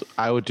world,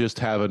 I would just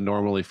have a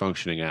normally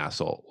functioning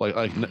asshole,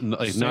 like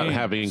not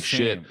having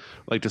shit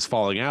like just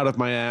falling out of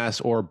my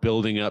ass or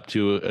building up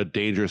to a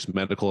dangerous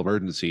medical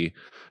emergency.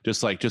 I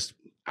was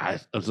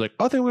like,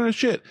 oh, I think I'm gonna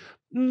shit.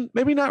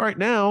 Maybe not right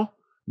now.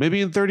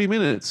 Maybe in 30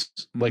 minutes.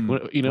 Like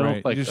you know,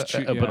 right. like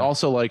but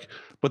also like,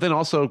 but then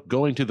also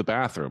going to the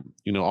bathroom.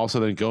 You know, also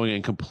then going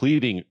and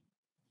completing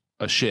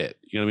a shit.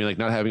 You know what I mean? Like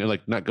not having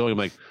like not going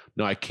like,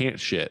 no, I can't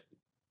shit.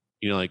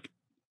 You know, like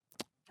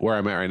where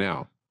I'm at right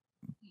now.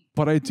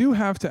 But I do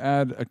have to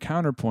add a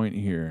counterpoint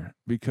here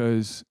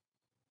because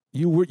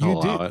you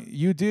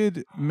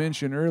did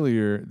mention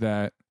earlier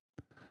that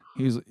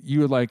you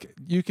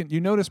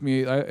notice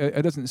me.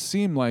 It doesn't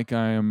seem like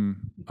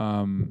I'm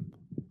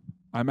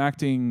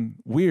acting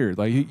weird.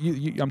 Like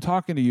I'm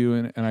talking to you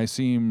and I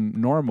seem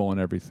normal and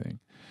everything.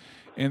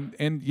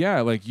 And yeah,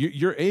 like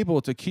you're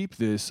able to keep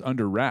this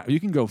under wrap. You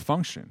can go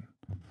function.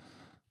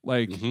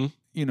 Like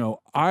you know,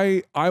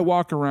 I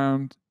walk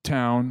around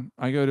town,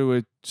 I go to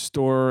a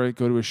store, I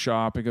go to a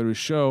shop, I go to a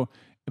show,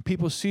 and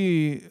people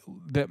see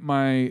that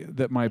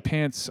my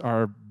pants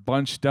are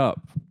bunched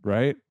up,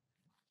 right?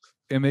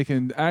 And they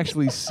can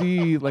actually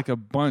see like a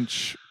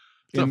bunch.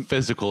 It's a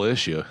physical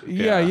issue.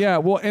 Yeah.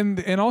 Well,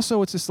 and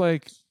also it's just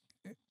like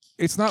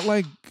it's not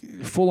like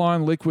full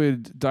on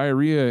liquid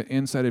diarrhea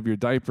inside of your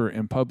diaper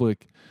in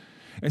public.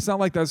 It's not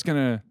like that's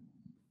gonna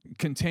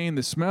contain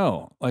the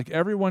smell. Like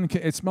everyone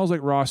it smells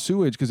like raw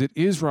sewage because it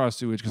is raw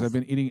sewage because I've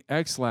been eating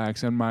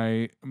X-Lax and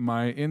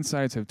my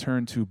insides have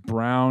turned to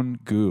brown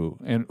goo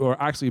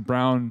or actually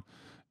brown.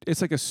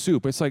 It's like a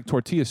soup. It's like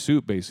tortilla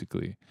soup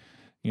basically,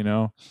 you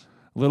know,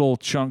 little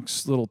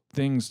chunks, little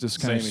things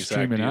just kind of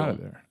streaming out of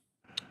there.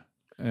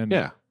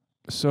 And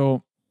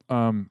so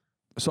I'm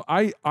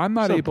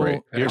not able.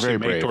 Brave. You're very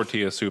make brave.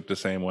 Tortilla soup the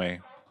same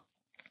way.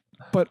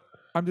 But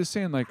I'm just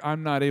saying, like,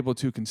 I'm not able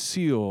to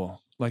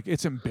conceal. Like,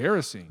 it's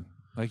embarrassing.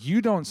 Like,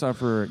 you don't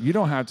suffer. You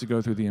don't have to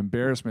go through the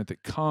embarrassment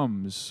that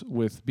comes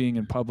with being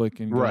in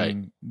public and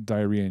getting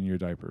diarrhea in your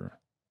diaper.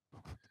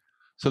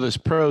 So there's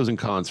pros and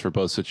cons for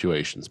both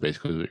situations.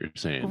 Basically, is what you're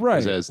saying,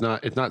 right? It's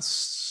not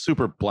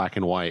super black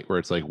and white where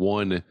it's like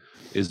one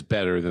is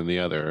better than the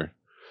other.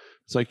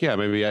 It's like, yeah,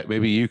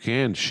 maybe you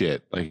can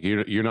shit. Like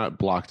you're not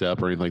blocked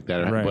up or anything like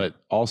that. Right. But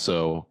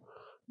also,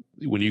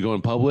 when you go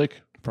in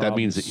public, that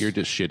means that you're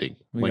just shitting.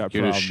 Like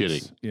you're just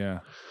shitting. Yeah.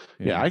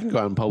 I can go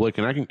out in public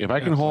and if I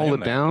can hold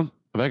it down,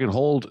 if I can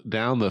hold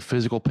down the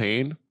physical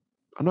pain,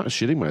 I'm not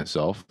shitting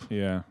myself.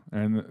 Yeah.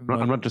 And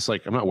I'm not just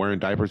like, I'm not wearing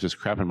diapers, just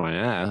crapping my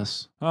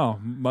ass. Oh,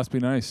 must be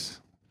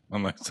nice.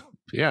 I'm like,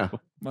 yeah.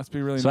 Must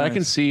be really so nice.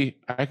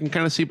 I can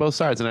kind of see both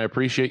sides, and I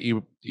appreciate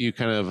you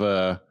kind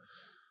of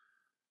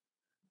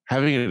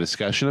having a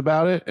discussion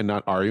about it and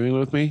not arguing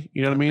with me.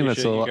 You know what I mean?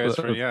 That's you guys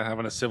for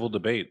having a civil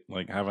debate,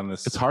 like having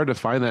this. It's hard to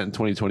find that in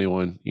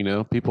 2021. You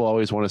know, people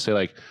always want to say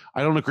like,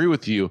 I don't agree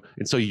with you,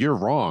 and so you're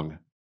wrong.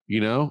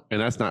 You know,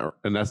 and that's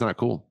not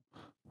cool.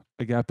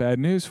 I got bad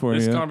news for you.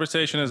 This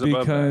conversation is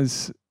above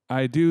because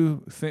I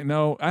do think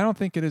no, I don't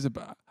think it is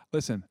about.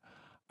 Listen,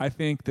 I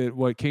think that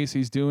what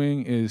Casey's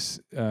doing is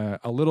a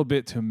little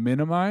bit to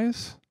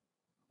minimize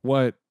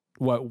what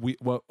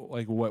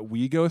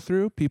we go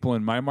through. People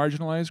in my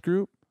marginalized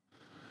group.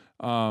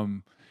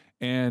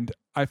 And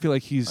I feel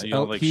like he's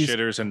like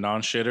shitters and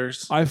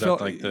non-shitters. I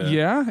felt like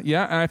and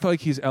I feel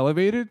like he's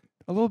elevated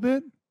a little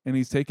bit, and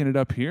he's taken it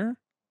up here,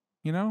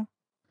 you know.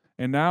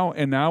 And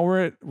now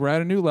we're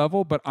at a new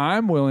level. But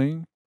I'm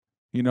willing,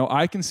 you know,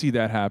 I can see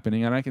that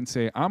happening, and I can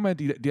say I'm gonna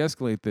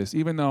de-escalate this,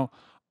 even though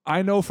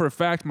I know for a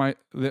fact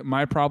that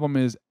my problem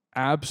is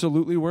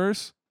absolutely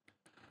worse.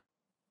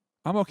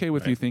 I'm okay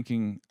with you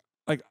thinking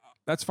like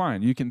that's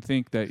fine. You can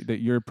think that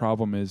your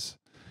problem is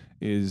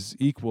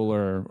equal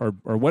or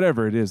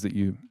whatever it is that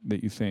you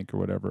think or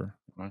whatever.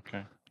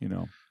 Okay. You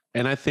know.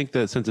 And I think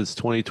that since it's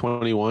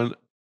 2021,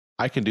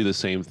 I can do the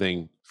same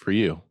thing for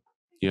you.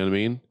 You know what I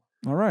mean?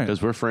 All right.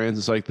 Because we're friends.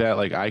 It's like that.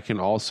 Like I can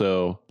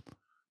also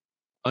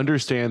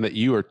understand that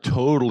you are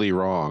totally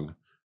wrong,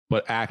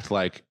 but act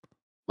like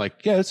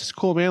like, yeah, this is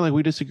cool, man. Like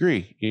we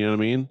disagree. You know what I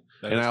mean?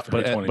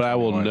 But I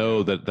will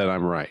know that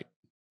I'm right.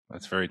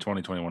 That's very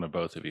 2021 of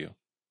both of you.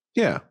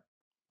 Yeah.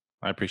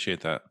 I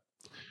appreciate that.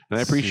 And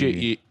I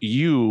appreciate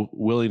you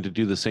willing to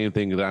do the same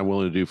thing that I'm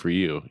willing to do for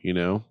you, you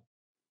know?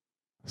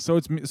 So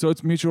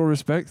it's mutual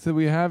respect that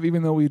we have,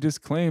 even though we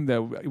just claimed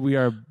that we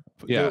are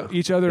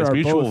each other it's are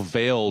mutual both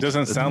veiled.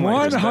 Doesn't sound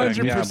like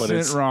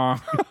 100%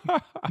 wrong.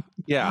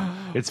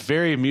 Yeah, it's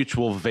very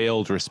mutual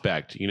veiled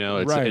respect. You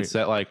know, Right. It's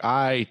that like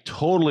I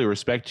totally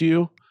respect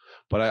you,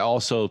 but I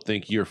also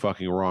think you're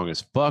fucking wrong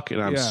as fuck,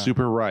 and I'm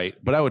super right.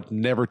 But I would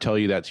never tell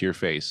you that to your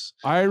face.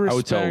 I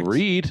would tell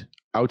Reed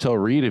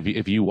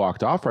if you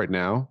walked off right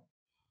now.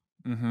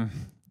 Mm-hmm.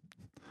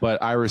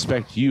 But I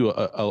respect you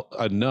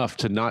enough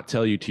to not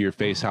tell you to your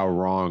face how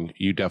wrong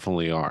you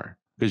definitely are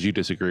because you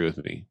disagree with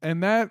me.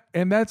 And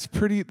that's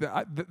pretty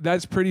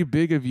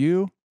big of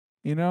you,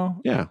 you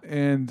know? Yeah.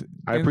 And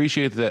I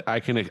appreciate that.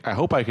 I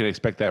hope I can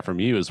expect that from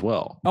you as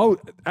well. Oh,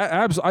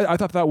 absolutely. I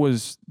thought that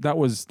was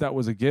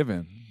a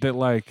given. That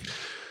like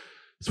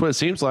that's what it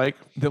seems like.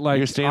 That like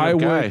you're a stand-up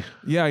guy.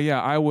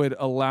 Yeah. I would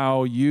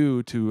allow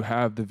you to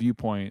have the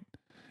viewpoint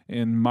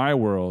in my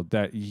world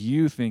that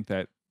you think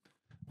that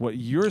what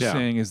you're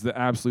saying is the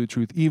absolute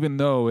truth, even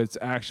though it's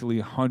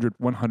actually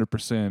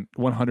 100%,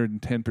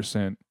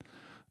 110%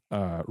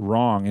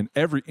 wrong in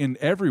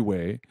every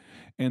way,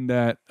 and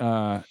that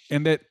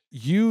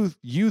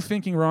you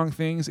thinking wrong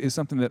things is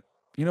something that,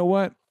 you know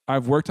what,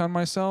 I've worked on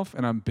myself,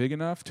 and I'm big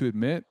enough to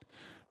admit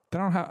that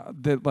I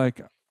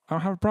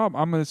don't have a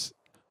problem. I'm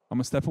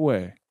gonna step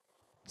away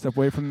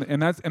from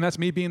and that's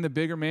me being the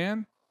bigger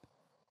man,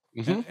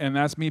 and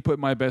that's me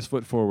putting my best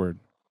foot forward.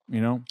 You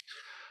know,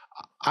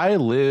 I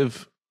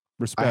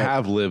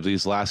have lived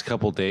these last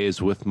couple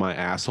days with my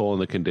asshole in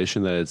the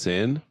condition that it's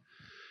in.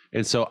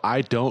 And so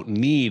I don't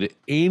need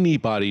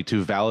anybody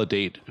to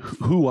validate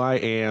who I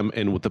am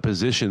and with the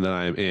position that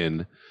I'm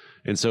in.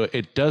 And so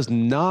it does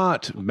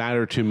not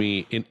matter to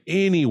me in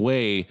any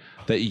way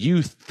that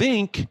you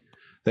think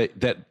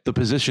that the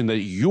position that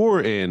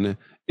you're in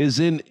is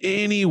in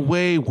any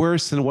way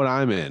worse than what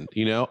I'm in.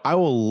 You know, I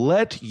will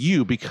let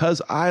you,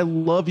 because I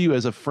love you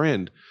as a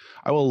friend,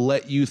 I will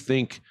let you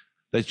think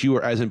that you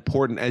are as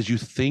important as you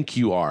think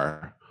you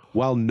are,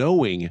 while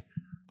knowing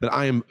that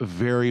I am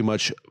very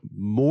much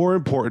more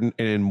important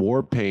and in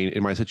more pain,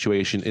 and my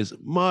situation is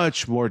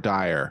much more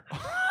dire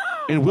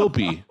and will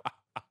be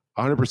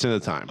 100% of the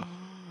time.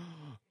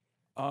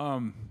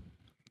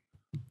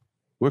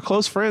 We're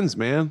close friends,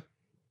 man.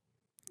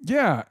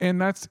 Yeah, and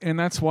that's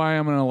why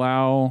I'm going to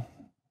allow.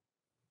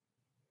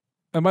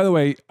 And by the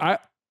way, I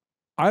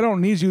don't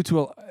need you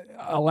to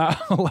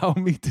allow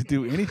me to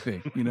do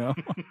anything, you know.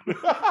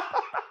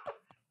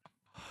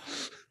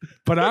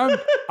 But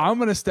I'm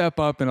going to step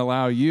up and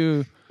allow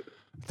you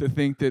to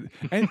think that,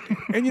 and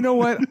you know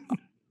what?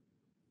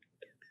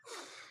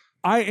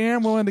 I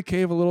am willing to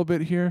cave a little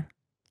bit here.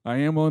 I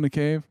am willing to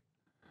cave.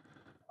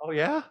 Oh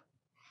yeah?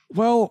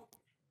 Well,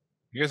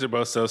 you guys are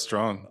both so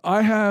strong.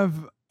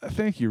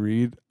 Thank you,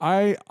 Reed.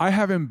 I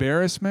have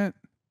embarrassment,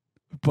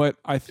 but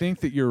I think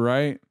that you're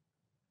right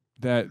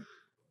that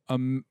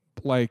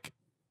like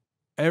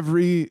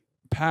every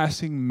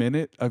passing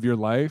minute of your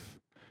life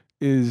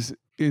is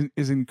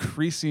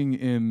increasing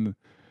in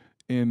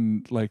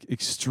like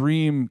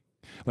extreme,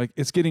 like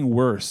it's getting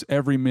worse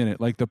every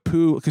minute. Like the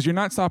poo, because you're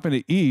not stopping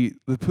to eat,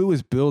 the poo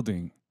is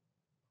building.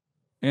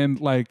 And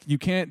like you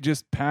can't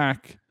just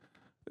pack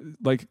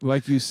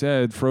like you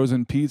said,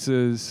 frozen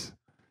pizzas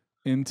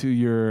into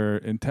your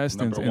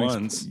intestines. Number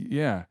ones.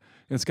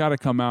 It's got to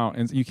come out,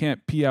 and you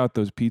can't pee out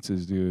those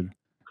pizzas, dude.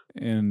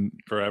 And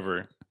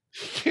forever.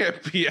 You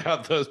can't pee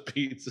out those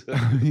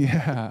pizzas.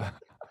 Yeah.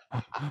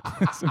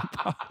 It's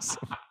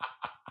impossible.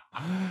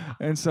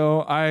 And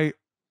so I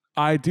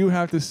do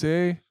have to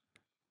say,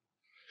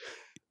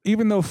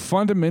 even though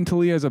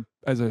fundamentally as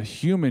a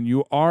human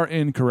you are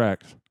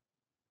incorrect,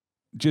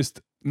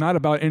 just not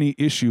about any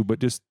issue, but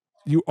just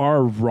you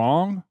are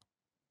wrong,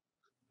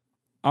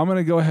 I'm going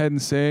to go ahead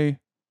and say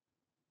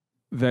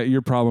that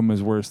your problem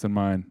is worse than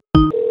mine.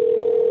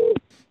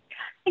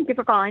 Thank you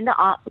for calling the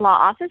law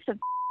office of.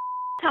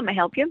 How may I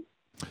help you?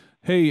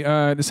 Hey,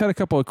 just had a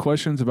couple of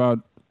questions about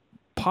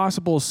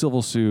possible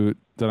civil suit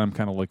that I'm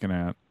kind of looking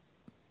at.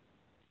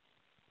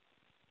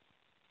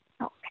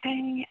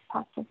 Okay,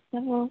 possible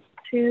civil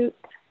suit.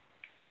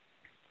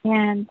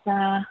 And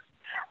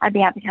I'd be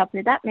happy to help you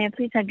with that. May I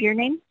please have your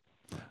name?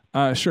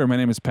 Sure. My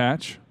name is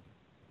Patch.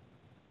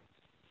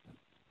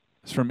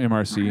 It's from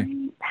MRC.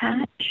 Right,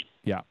 Patch.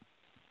 Yeah.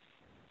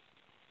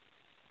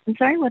 I'm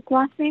sorry, what's the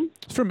last name?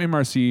 It's from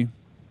MRC.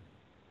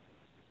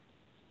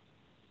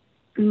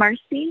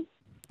 Marcy?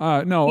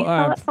 No. Can you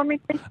spell it for me,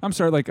 please? I'm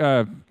sorry. Like,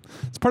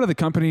 it's part of the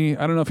company.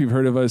 I don't know if you've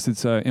heard of us.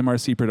 It's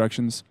MRC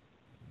Productions.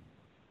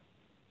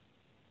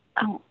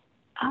 Oh,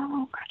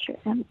 gotcha.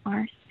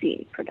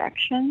 MRC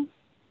Production.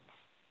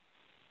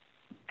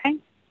 Okay.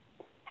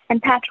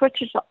 And Patch,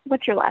 what's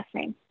your last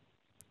name?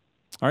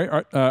 All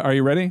right. Are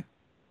you ready?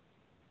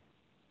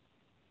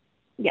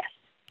 Yes.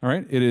 All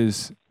right. It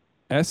is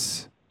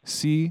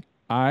SCI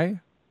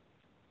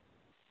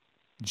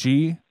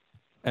Gliano,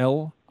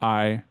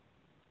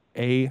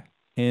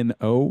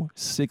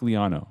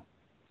 Sigliano.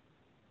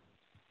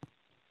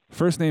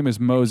 First name is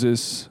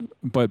Moses,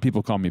 but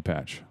people call me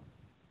Patch.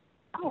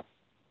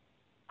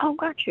 Oh,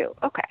 got you.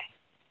 Okay.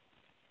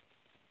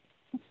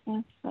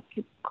 That's what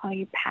people call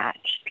you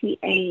Patch.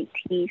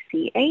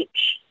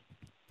 Patch.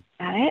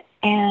 Got it.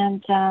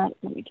 And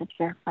let me just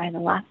verify the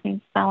last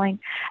name spelling.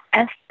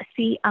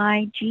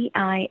 Sigliano.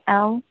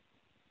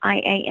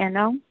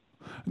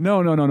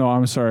 No.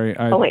 I'm sorry.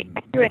 Wait.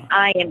 I threw an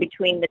I in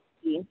between the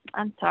T.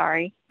 I'm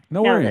sorry.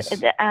 No worries.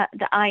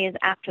 The I is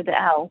after the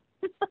L.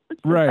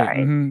 Right.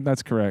 Mm-hmm.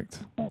 That's correct.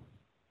 All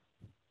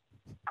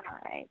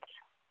right.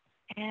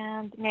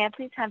 And may I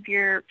please have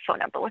your phone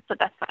number? What's the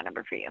best phone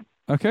number for you?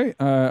 Okay.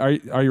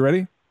 Are you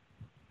ready?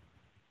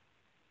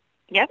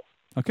 Yep.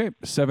 Okay.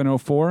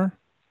 704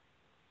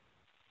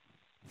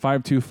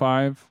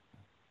 525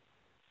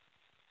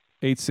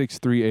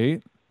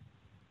 8638.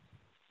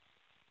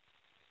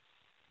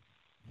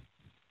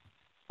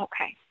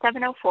 Okay.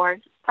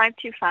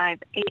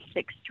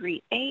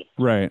 704-525-8638.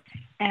 Right.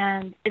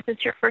 And is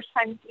this your first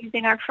time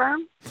using our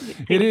firm?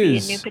 It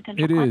is. A new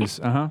potential It client? is.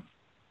 Uh-huh.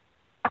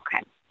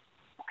 Okay.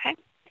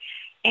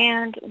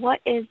 And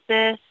what is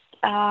this?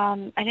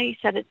 I know you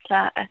said it's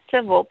a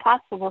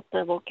possible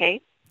civil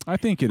case. I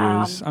think it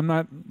is. I'm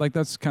not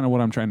that's kind of what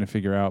I'm trying to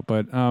figure out.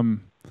 But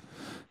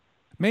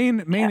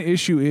main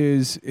issue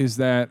is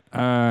that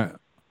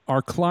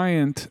our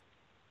client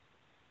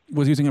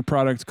was using a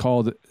product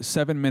called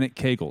 7-Minute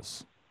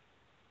Kegels.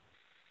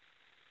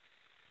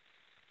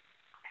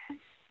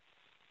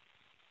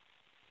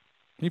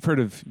 You've heard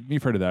of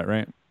that,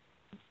 right?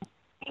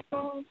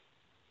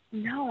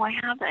 No, I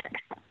haven't.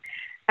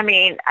 I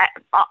mean,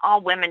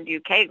 all women do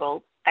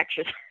Kegel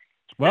exercise.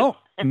 Well,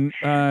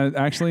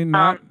 actually,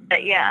 not.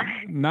 Yeah.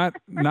 Not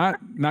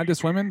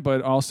just women,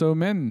 but also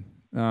men.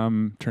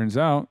 Turns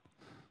out.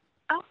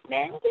 Oh,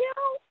 men do?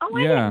 Oh,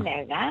 I Yeah.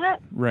 didn't know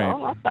that. Right.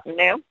 Oh, that's something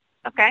new.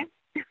 Okay.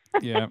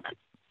 Yeah.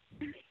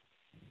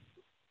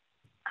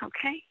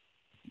 Okay.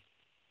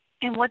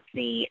 And what's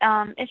the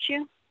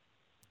issue?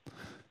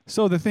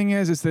 So the thing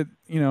is that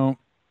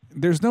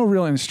there's no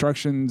real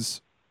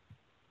instructions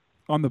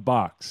on the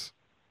box.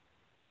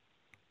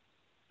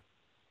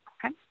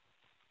 Okay.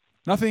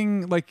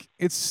 Nothing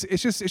it's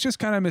just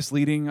kind of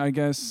misleading, I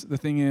guess. The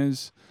thing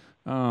is,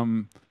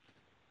 Okay.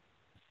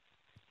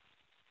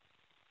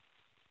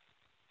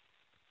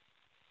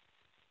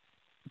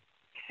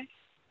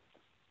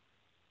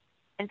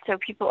 And so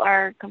people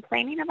are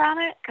complaining about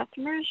it,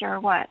 customers, or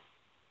what?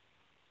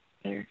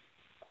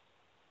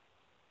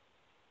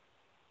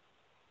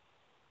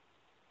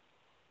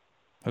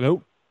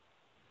 Hello?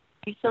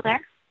 Are you still there?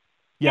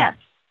 Yeah. Yes.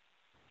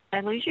 Did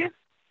I lose you?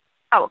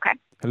 Oh, okay.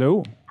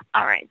 Hello?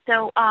 All right.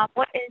 So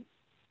what is...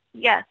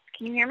 Yes.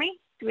 Can you hear me?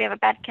 Do we have a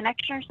bad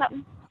connection or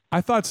something?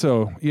 I thought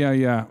so.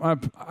 Yeah.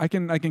 I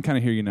can kind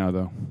of hear you now,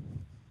 though.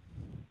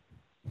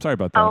 Sorry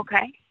about that. Oh,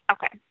 okay.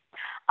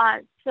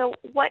 So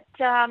what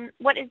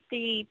is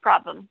the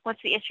problem?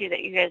 What's the issue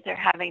that you guys are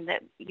having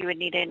that you would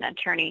need an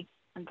attorney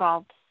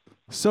involved?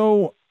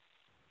 So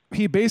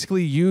he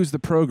basically used the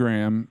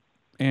program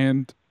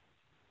and...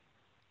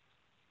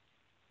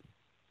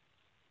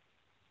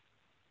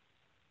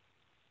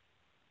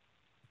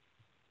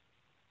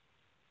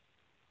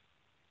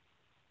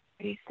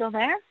 Are you still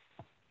there?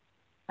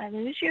 Did I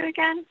lose you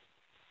again?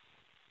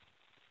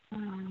 Oh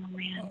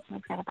man,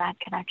 we've got a bad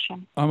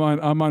connection.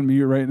 I'm on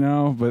mute right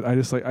now, but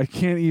I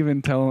can't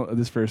even tell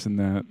this person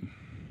that.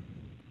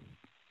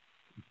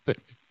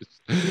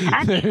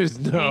 There's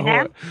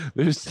no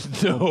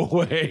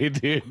way,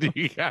 dude.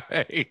 You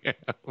gotta hang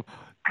up.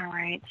 All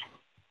right.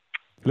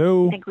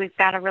 Hello? I think we've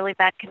got a really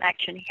bad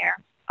connection here.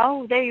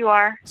 Oh, there you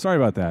are. Sorry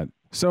about that.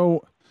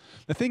 So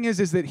the thing is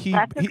that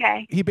That's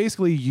okay. he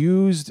basically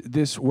used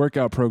this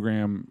workout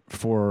program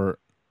for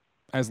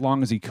as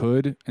long as he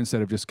could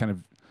instead of just kind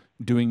of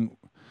doing.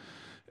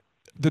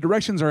 The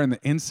directions are in the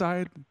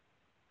inside.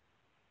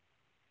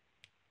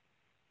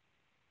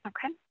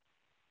 Okay.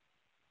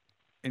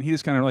 And he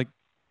just kind of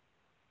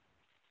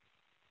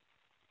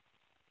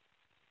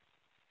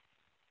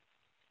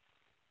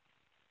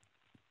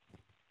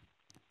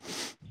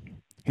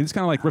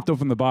ripped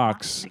open the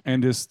box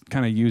and just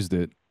kind of used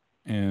it,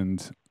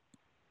 and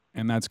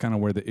that's kind of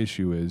where the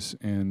issue is.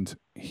 And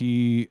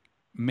he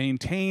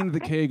maintained the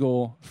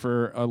Kegel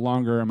for a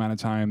longer amount of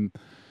time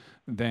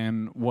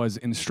than was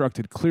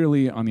instructed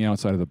clearly on the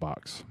outside of the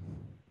box.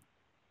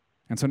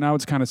 And so now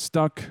it's kind of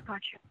stuck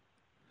Gotcha.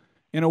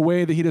 in a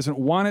way that he doesn't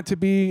want it to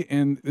be.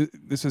 And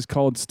this is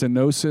called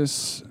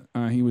stenosis.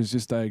 He was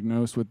just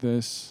diagnosed with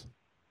this.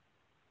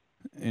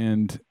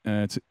 And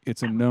it's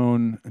a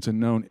known.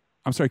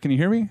 I'm sorry, can you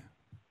hear me?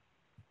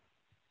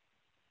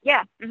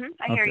 Yeah,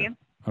 I hear you.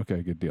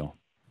 Okay, good deal.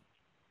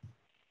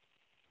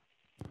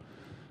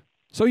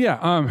 So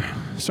yeah,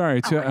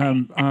 sorry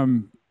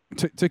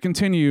to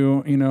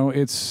continue.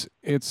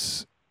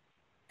 It's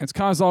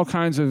caused all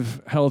kinds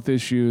of health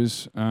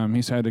issues.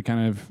 He's had to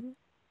kind of.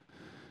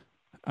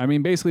 I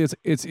mean, basically,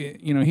 it's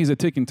he's a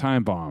ticking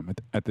time bomb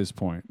at this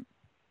point.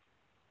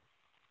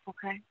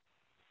 Okay.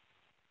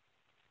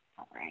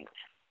 All right.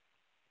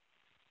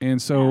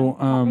 And so,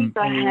 let me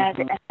go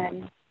ahead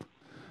and.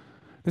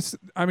 This,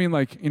 I mean,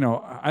 like, you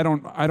know, I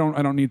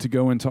don't need to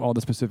go into all the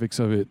specifics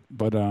of it,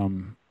 but I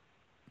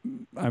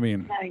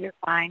mean. No, you're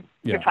fine.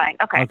 Yeah. You're fine.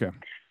 Okay. Okay.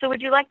 So,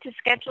 would you like to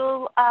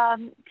schedule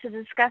to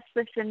discuss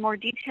this in more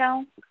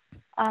detail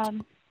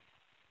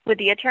with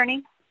the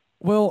attorney?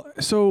 Well,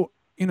 so,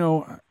 you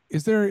know,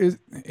 is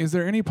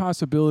there any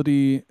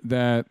possibility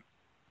that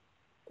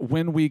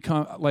when we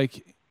come,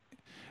 like,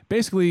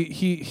 basically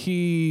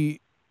he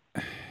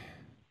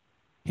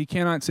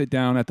cannot sit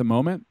down at the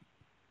moment.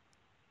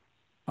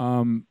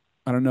 I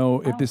don't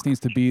know if this needs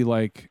to be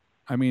like,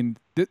 I mean,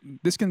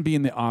 this can be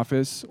in the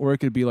office, or it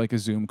could be like a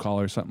Zoom call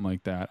or something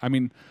like that. I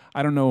mean,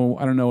 I don't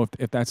know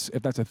if that's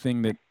a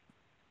thing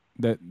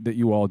that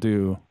you all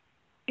do.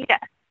 Yeah,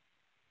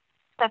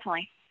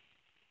 definitely.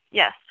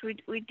 Yes,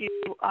 we do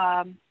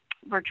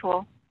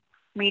virtual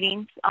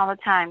meetings all the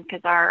time because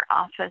our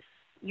office.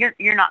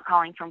 You're not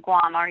calling from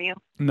Guam, are you?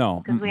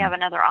 No, because we have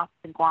another office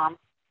in Guam.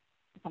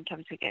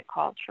 Sometimes we get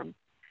calls from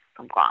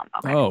Guam.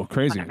 Okay. Oh,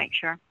 crazy! Just want to make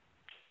sure.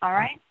 All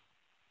right.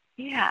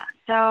 Yeah.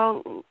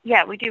 So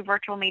yeah, we do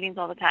virtual meetings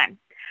all the time.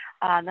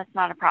 That's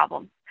not a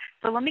problem.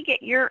 So let me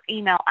get your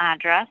email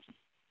address.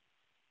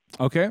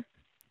 Okay.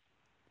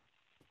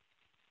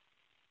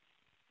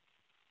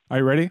 Are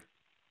you ready?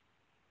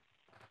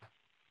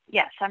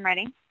 Yes, I'm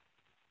ready.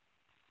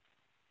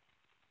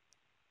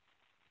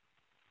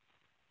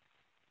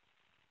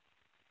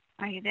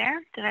 Are you there?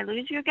 Did I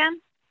lose you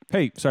again?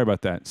 Hey, sorry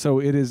about that. So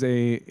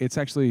it's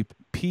actually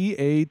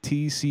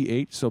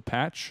PATCH, so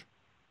patch.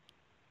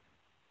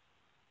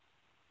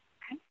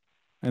 Okay.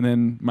 And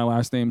then my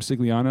last name,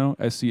 Sigliano,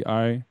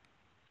 SCIGLIANO.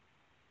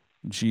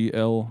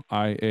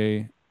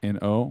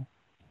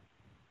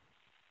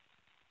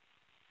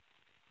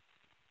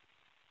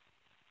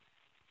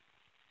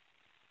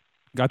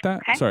 Got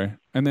that? Okay. Sorry.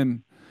 And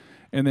then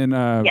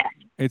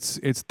Yes.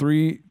 it's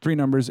three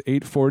numbers,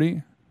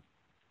 840.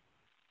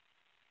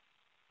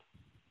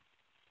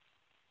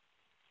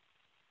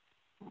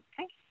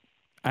 Okay.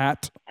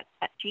 At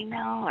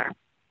Gmail or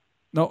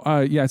no,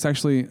 yeah, it's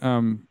actually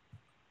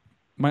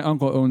my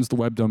uncle owns the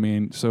web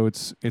domain, so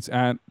it's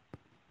at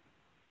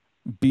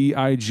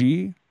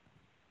BIG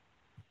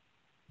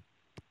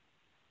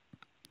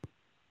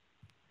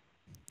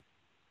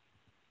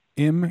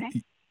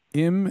MUSCLES.com.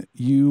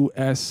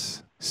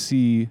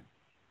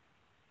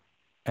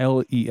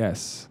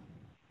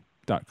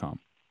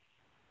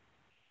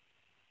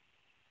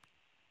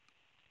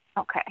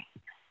 okay.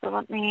 So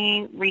let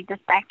me read this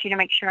back to you to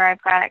make sure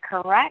I've got it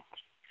correct.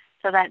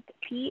 So that's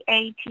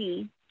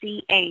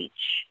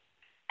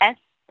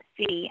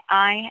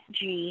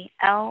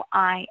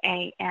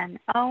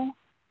PATCHSCIGLIANO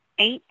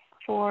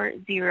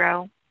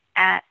 840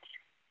 at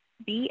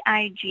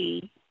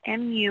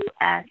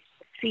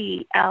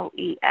BIGMUSCLES.com.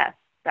 Is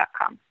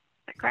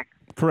that correct?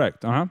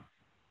 Correct. All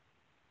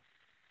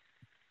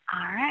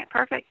right,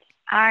 perfect.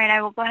 All right,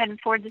 I will go ahead and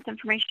forward this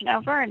information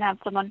over and have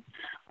someone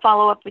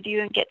follow up with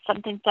you and get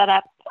something set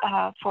up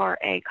for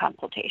a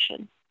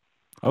consultation.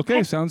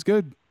 Okay, sounds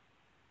good.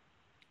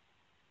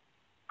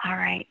 All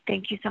right,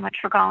 thank you so much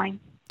for calling.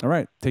 All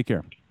right, take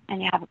care.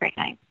 And you have a great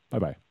night.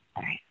 Bye-bye.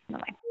 All right,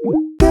 bye-bye.